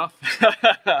hopefully that's enough.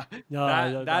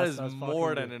 No, That is that's more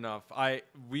fucking than good. enough.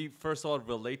 We first of all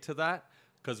relate to that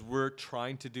because we're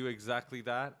trying to do exactly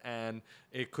that, and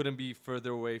it couldn't be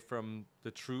further away from the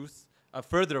truth.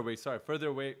 Further away, sorry, further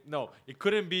away. No, it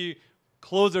couldn't be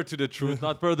closer to the truth,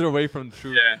 not further away from the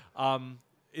truth. Yeah.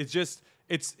 It's just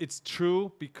it's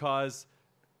true because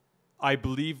I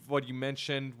believe what you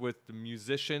mentioned with the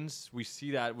musicians, we see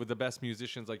that with the best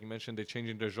musicians, like you mentioned, they change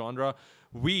in their genre.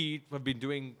 We have been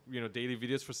doing, daily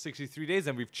videos for 63 days,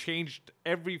 and we've changed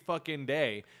every fucking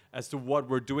day as to what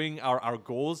we're doing, our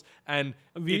goals. And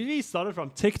We really started from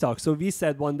TikTok. So we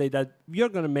said one day that we are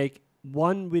going to make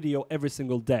one video every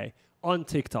single day on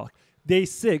TikTok. Day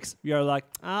 6, we are like,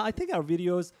 I think our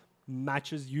videos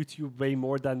matches YouTube way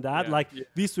more than that. Yeah. Like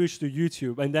we switched to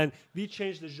YouTube, and then we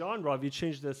changed the genre, we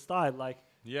changed the style. Like,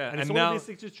 yeah, and it's and only now been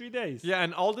 63 days. yeah,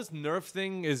 and all this NeRF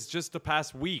thing is just the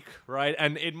past week, right?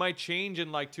 And it might change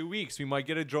in like 2 weeks. We might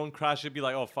get a drone crash. It'd be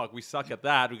like, oh fuck, we suck at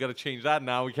that. We got to change that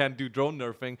now. We can't do drone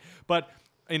nerfing. But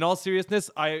in all seriousness,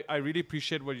 I really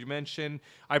appreciate what you mentioned.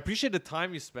 I appreciate the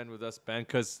time you spent with us, Ben,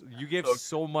 because you gave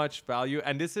so much value.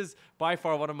 And this is by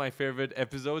far one of my favorite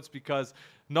episodes because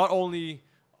not only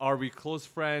are we close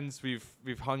friends, we've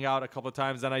hung out a couple of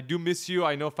times, and I do miss you.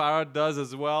 I know Farah does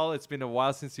as well. It's been a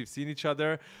while since we've seen each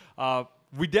other.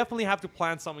 We definitely have to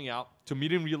plan something out to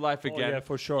meet in real life again. Oh, yeah,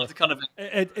 for sure. To kind of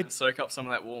It, soak up some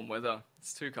of that warm weather.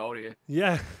 It's too cold here.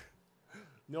 yeah.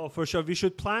 No, for sure. We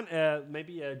should plan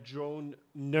maybe a drone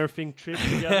nerfing trip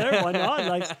together. Why not?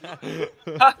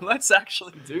 Like, Let's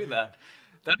actually do that.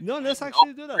 no, let's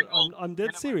actually do that. Bring all I'm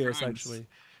dead kind of my serious, drones. actually.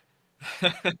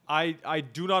 I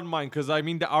do not mind because I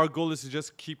mean that our goal is to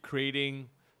just keep creating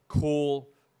cool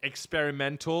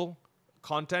experimental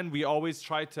content. We always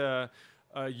try to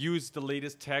use the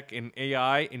latest tech in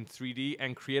AI in 3D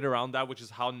and create around that, which is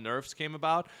how NeRFs came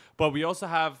about. But we also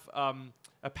have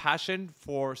a passion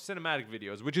for cinematic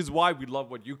videos, which is why we love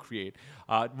what you create.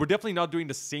 We're definitely not doing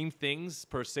the same things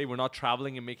per se. We're not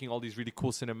traveling and making all these really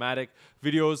cool cinematic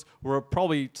videos. We're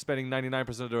probably spending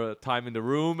 99% of the time in the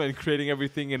room and creating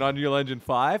everything in Unreal Engine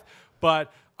 5.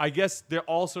 But I guess they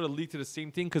all sort of lead to the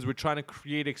same thing because we're trying to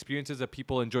create experiences that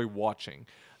people enjoy watching.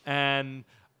 And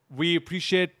we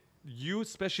appreciate you,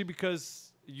 especially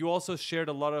because you also shared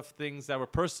a lot of things that were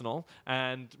personal,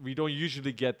 and we don't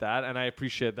usually get that, and I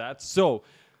appreciate that. So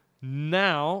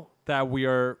now that we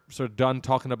are sort of done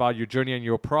talking about your journey and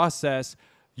your process,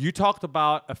 you talked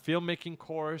about a filmmaking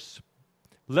course.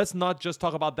 Let's not just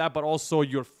talk about that, but also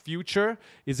your future.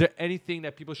 Is there anything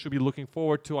that people should be looking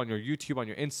forward to on your YouTube, on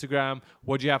your Instagram?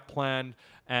 What do you have planned?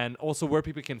 And also where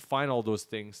people can find all those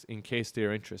things in case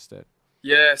they're interested.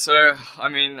 Yeah, so I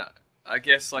mean, I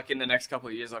guess like in the next couple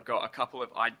of years, I've got a couple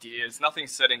of ideas. Nothing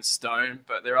set in stone,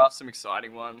 but there are some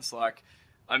exciting ones. Like,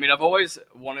 I mean, I've always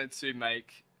wanted to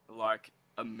make like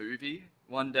a movie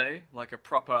one day, like a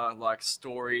proper like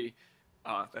story.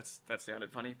 That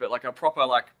sounded funny, but like a proper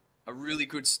like a really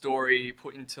good story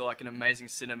put into like an amazing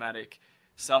cinematic,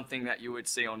 something that you would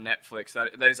see on Netflix.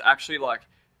 That is actually like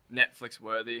Netflix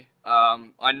worthy.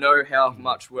 I know how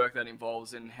much work that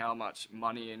involves and how much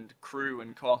money and crew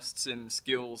and costs and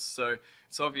skills. So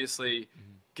it's obviously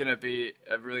gonna be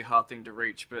a really hard thing to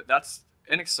reach, but that's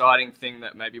an exciting thing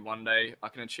that maybe one day I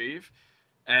can achieve.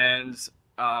 And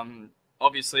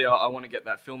obviously I want to get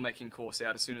that filmmaking course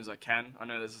out as soon as I can. I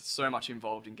know there's so much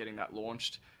involved in getting that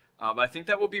launched. But I think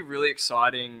that will be really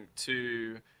exciting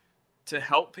to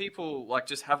help people like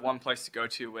just have one place to go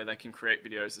to where they can create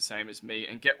videos the same as me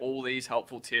and get all these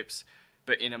helpful tips,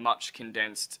 but in a much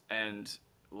condensed and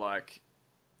like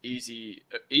easily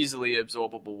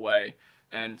absorbable way,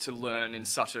 and to learn in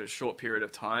such a short period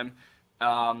of time.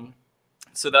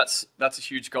 So that's a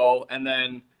huge goal. And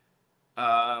then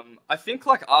I think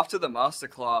like after the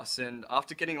masterclass and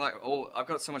after getting like I've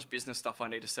got so much business stuff I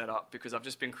need to set up because I've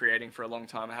just been creating for a long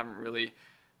time. I haven't really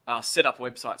set up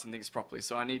websites and things properly.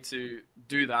 So I need to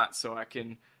do that so I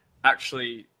can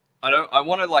actually, I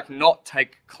want to like not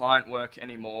take client work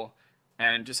anymore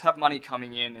and just have money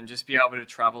coming in and just be able to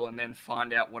travel and then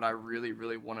find out what I really,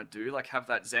 really want to do. Like have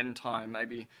that Zen time,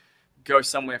 maybe go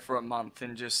somewhere for a month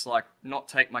and just like not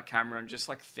take my camera and just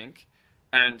like think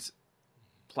and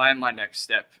plan my next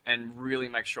step and really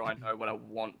make sure I know what I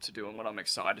want to do and what I'm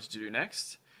excited to do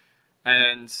next.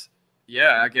 And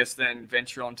yeah, I guess then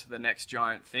venture on to the next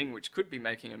giant thing, which could be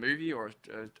making a movie or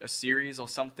a series or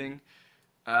something.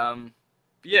 But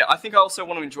yeah, I think I also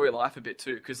want to enjoy life a bit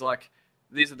too, because like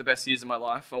these are the best years of my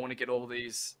life. I want to get all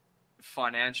these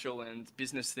financial and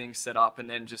business things set up and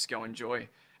then just go enjoy.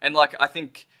 And like, I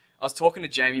think I was talking to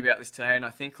Jamie about this today, and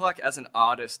I think like as an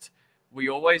artist, we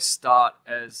always start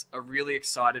as a really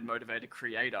excited, motivated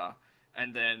creator,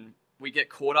 and then we get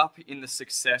caught up in the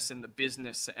success and the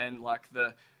business and like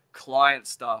the client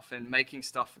stuff and making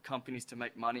stuff for companies to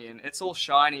make money. And it's all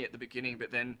shiny at the beginning,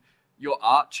 but then your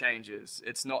art changes.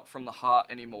 It's not from the heart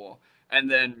anymore. And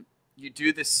then you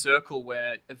do this circle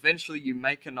where eventually you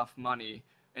make enough money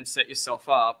and set yourself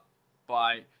up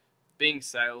by being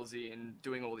salesy and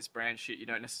doing all this brand shit you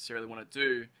don't necessarily want to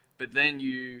do. But then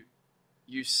you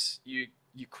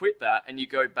quit that and you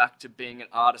go back to being an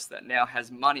artist that now has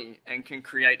money and can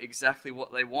create exactly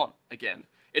what they want again.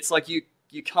 It's like you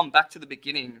come back to the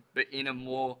beginning, but in a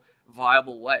more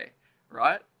viable way,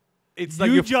 right? It's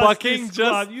like you fucking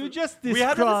you just we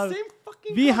had the described. same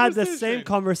fucking We had the same conversation.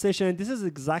 conversation, and this is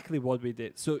exactly what we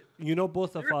did. So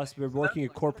both of us were working a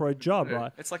corporate job,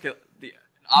 right? It's like the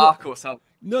arc or something.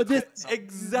 No, this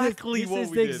Exactly this what is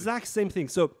we the did. exact same thing.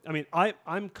 So I mean,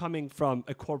 I'm coming from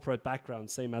a corporate background,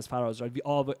 same as Faraz,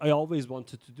 right? I always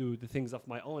wanted to do the things of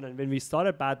my own, and when we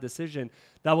started Bad Decision,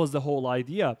 that was the whole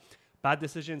idea. Bad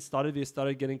Decision started. We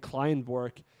started getting client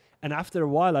work, and after a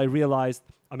while, I realized,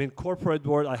 I mean, corporate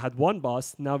world, I had one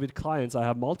boss. Now with clients, I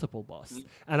have multiple bosses,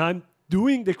 and I'm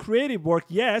doing the creative work,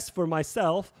 yes, for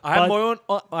myself. I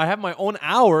have my own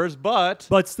hours, but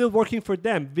still working for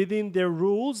them within their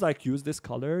rules, like use this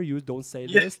color, don't say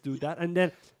this, do that. And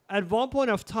then at one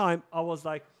point of time, I was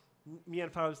like, me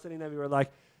and Farah were sitting there, we were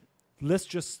like, let's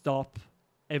just stop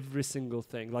every single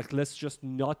thing. Like, let's just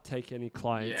not take any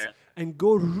clients and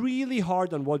go really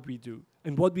hard on what we do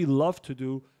and what we love to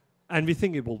do. And we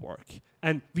think it will work.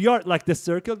 And we are like the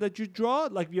circle that you draw,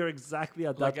 like we are exactly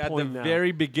at like that at point the now.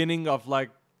 very beginning of like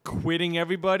quitting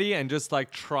everybody and just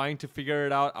like trying to figure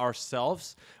it out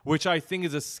ourselves, which I think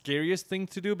is the scariest thing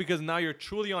to do, because now you're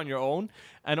truly on your own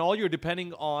and all you're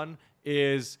depending on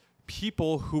is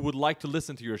people who would like to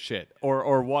listen to your shit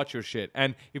or watch your shit.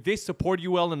 And if they support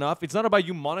you well enough, it's not about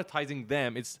you monetizing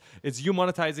them, it's you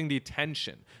monetizing the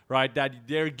attention, right, that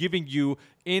they're giving you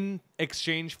in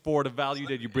exchange for the value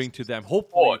that you bring to them.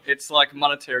 Hopefully it's like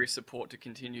monetary support to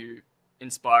continue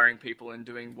inspiring people and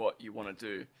doing what you want to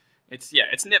do. It's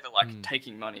never like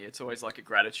taking money. It's always like a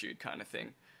gratitude kind of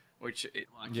thing, which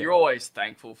you're always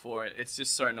thankful for it. It's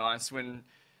just so nice when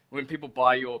people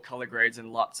buy your color grades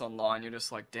and LUTs online. You're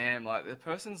just like, damn, like the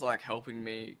person's like helping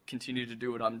me continue to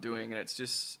do what I'm doing, and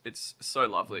it's so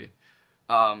lovely.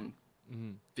 But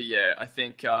yeah, I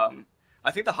think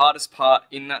the hardest part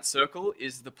in that circle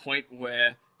is the point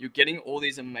where you're getting all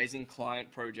these amazing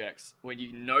client projects where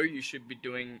you know you should be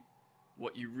doing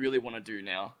what you really want to do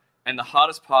now. And the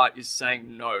hardest part is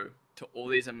saying no to all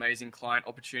these amazing client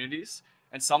opportunities.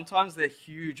 And sometimes they're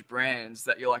huge brands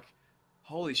that you're like,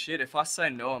 holy shit, if I say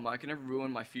no, am I going to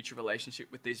ruin my future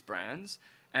relationship with these brands?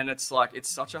 And it's like, it's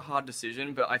such a hard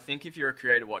decision. But I think if you're a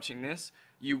creator watching this,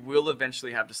 you will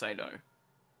eventually have to say no.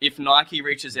 If Nike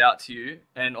reaches out to you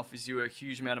and offers you a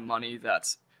huge amount of money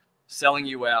that's selling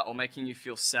you out or making you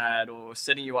feel sad or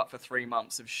setting you up for 3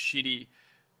 months of shitty,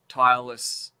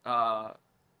 tireless,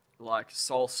 like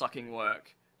soul-sucking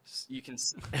work, you can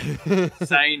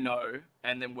say no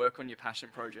and then work on your passion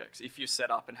projects if you're set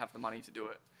up and have the money to do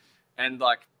it. And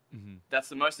like, that's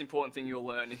the most important thing you'll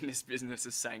learn in this business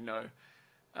is saying no.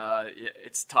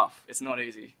 It's tough. It's not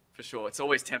easy, for sure. It's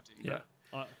always tempting. Yeah.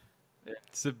 But,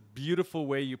 it's a beautiful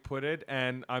way you put it,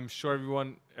 and I'm sure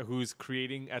everyone who's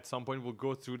creating at some point will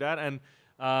go through that. And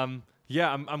I'm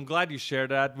glad you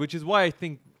shared that, which is why I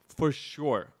think for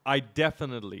sure, I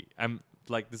definitely am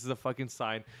like, this is a fucking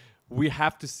sign. We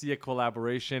have to see a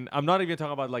collaboration. I'm not even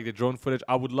talking about like the drone footage.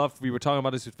 I would love, we were talking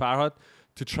about this with Farhad,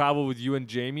 to travel with you and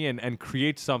Jamie and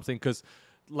create something, because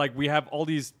like we have all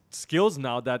these skills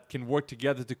now that can work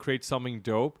together to create something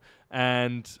dope.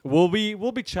 And we'll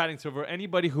be chatting. So for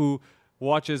anybody who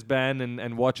watches Ben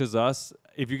and watches us,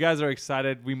 if you guys are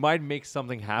excited, we might make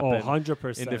something happen.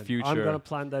 100%. In the future. I'm going to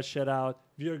plan that shit out.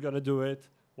 We're going to do it.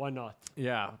 Why not?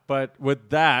 Yeah. But with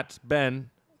that, Ben,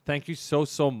 thank you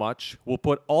so much. We'll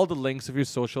put all the links of your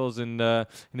socials in the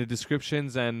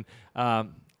descriptions, and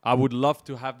I would love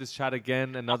to have this chat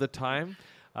again another time.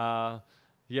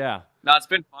 Yeah. No, it's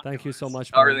been fun. Thank you so much.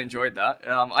 I really enjoyed that.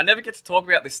 I never get to talk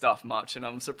about this stuff much, and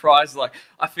I'm surprised. Like,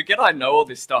 I forget I know all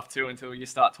this stuff too until you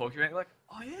start talking about it. Like,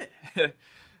 oh yeah.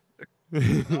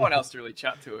 No one else to really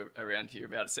chat to around here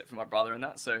about, except for my brother and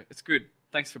that. So it's good.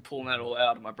 Thanks for pulling that all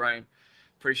out of my brain.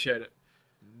 Appreciate it.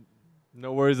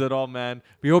 No worries at all, man.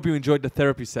 We hope you enjoyed the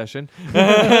therapy session.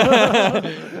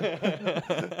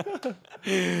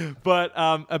 But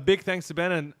a big thanks to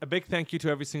Ben, and a big thank you to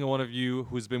every single one of you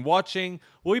who's been watching.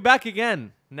 We'll be back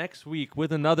again next week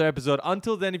with another episode.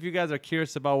 Until then, if you guys are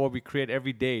curious about what we create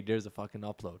every day, there's a fucking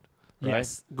upload. Right?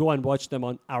 Yes. Go and watch them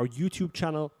on our YouTube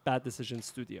channel, Bad Decision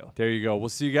Studio. There you go. We'll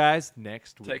see you guys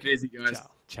next week. Take it easy, guys. Ciao.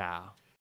 Ciao.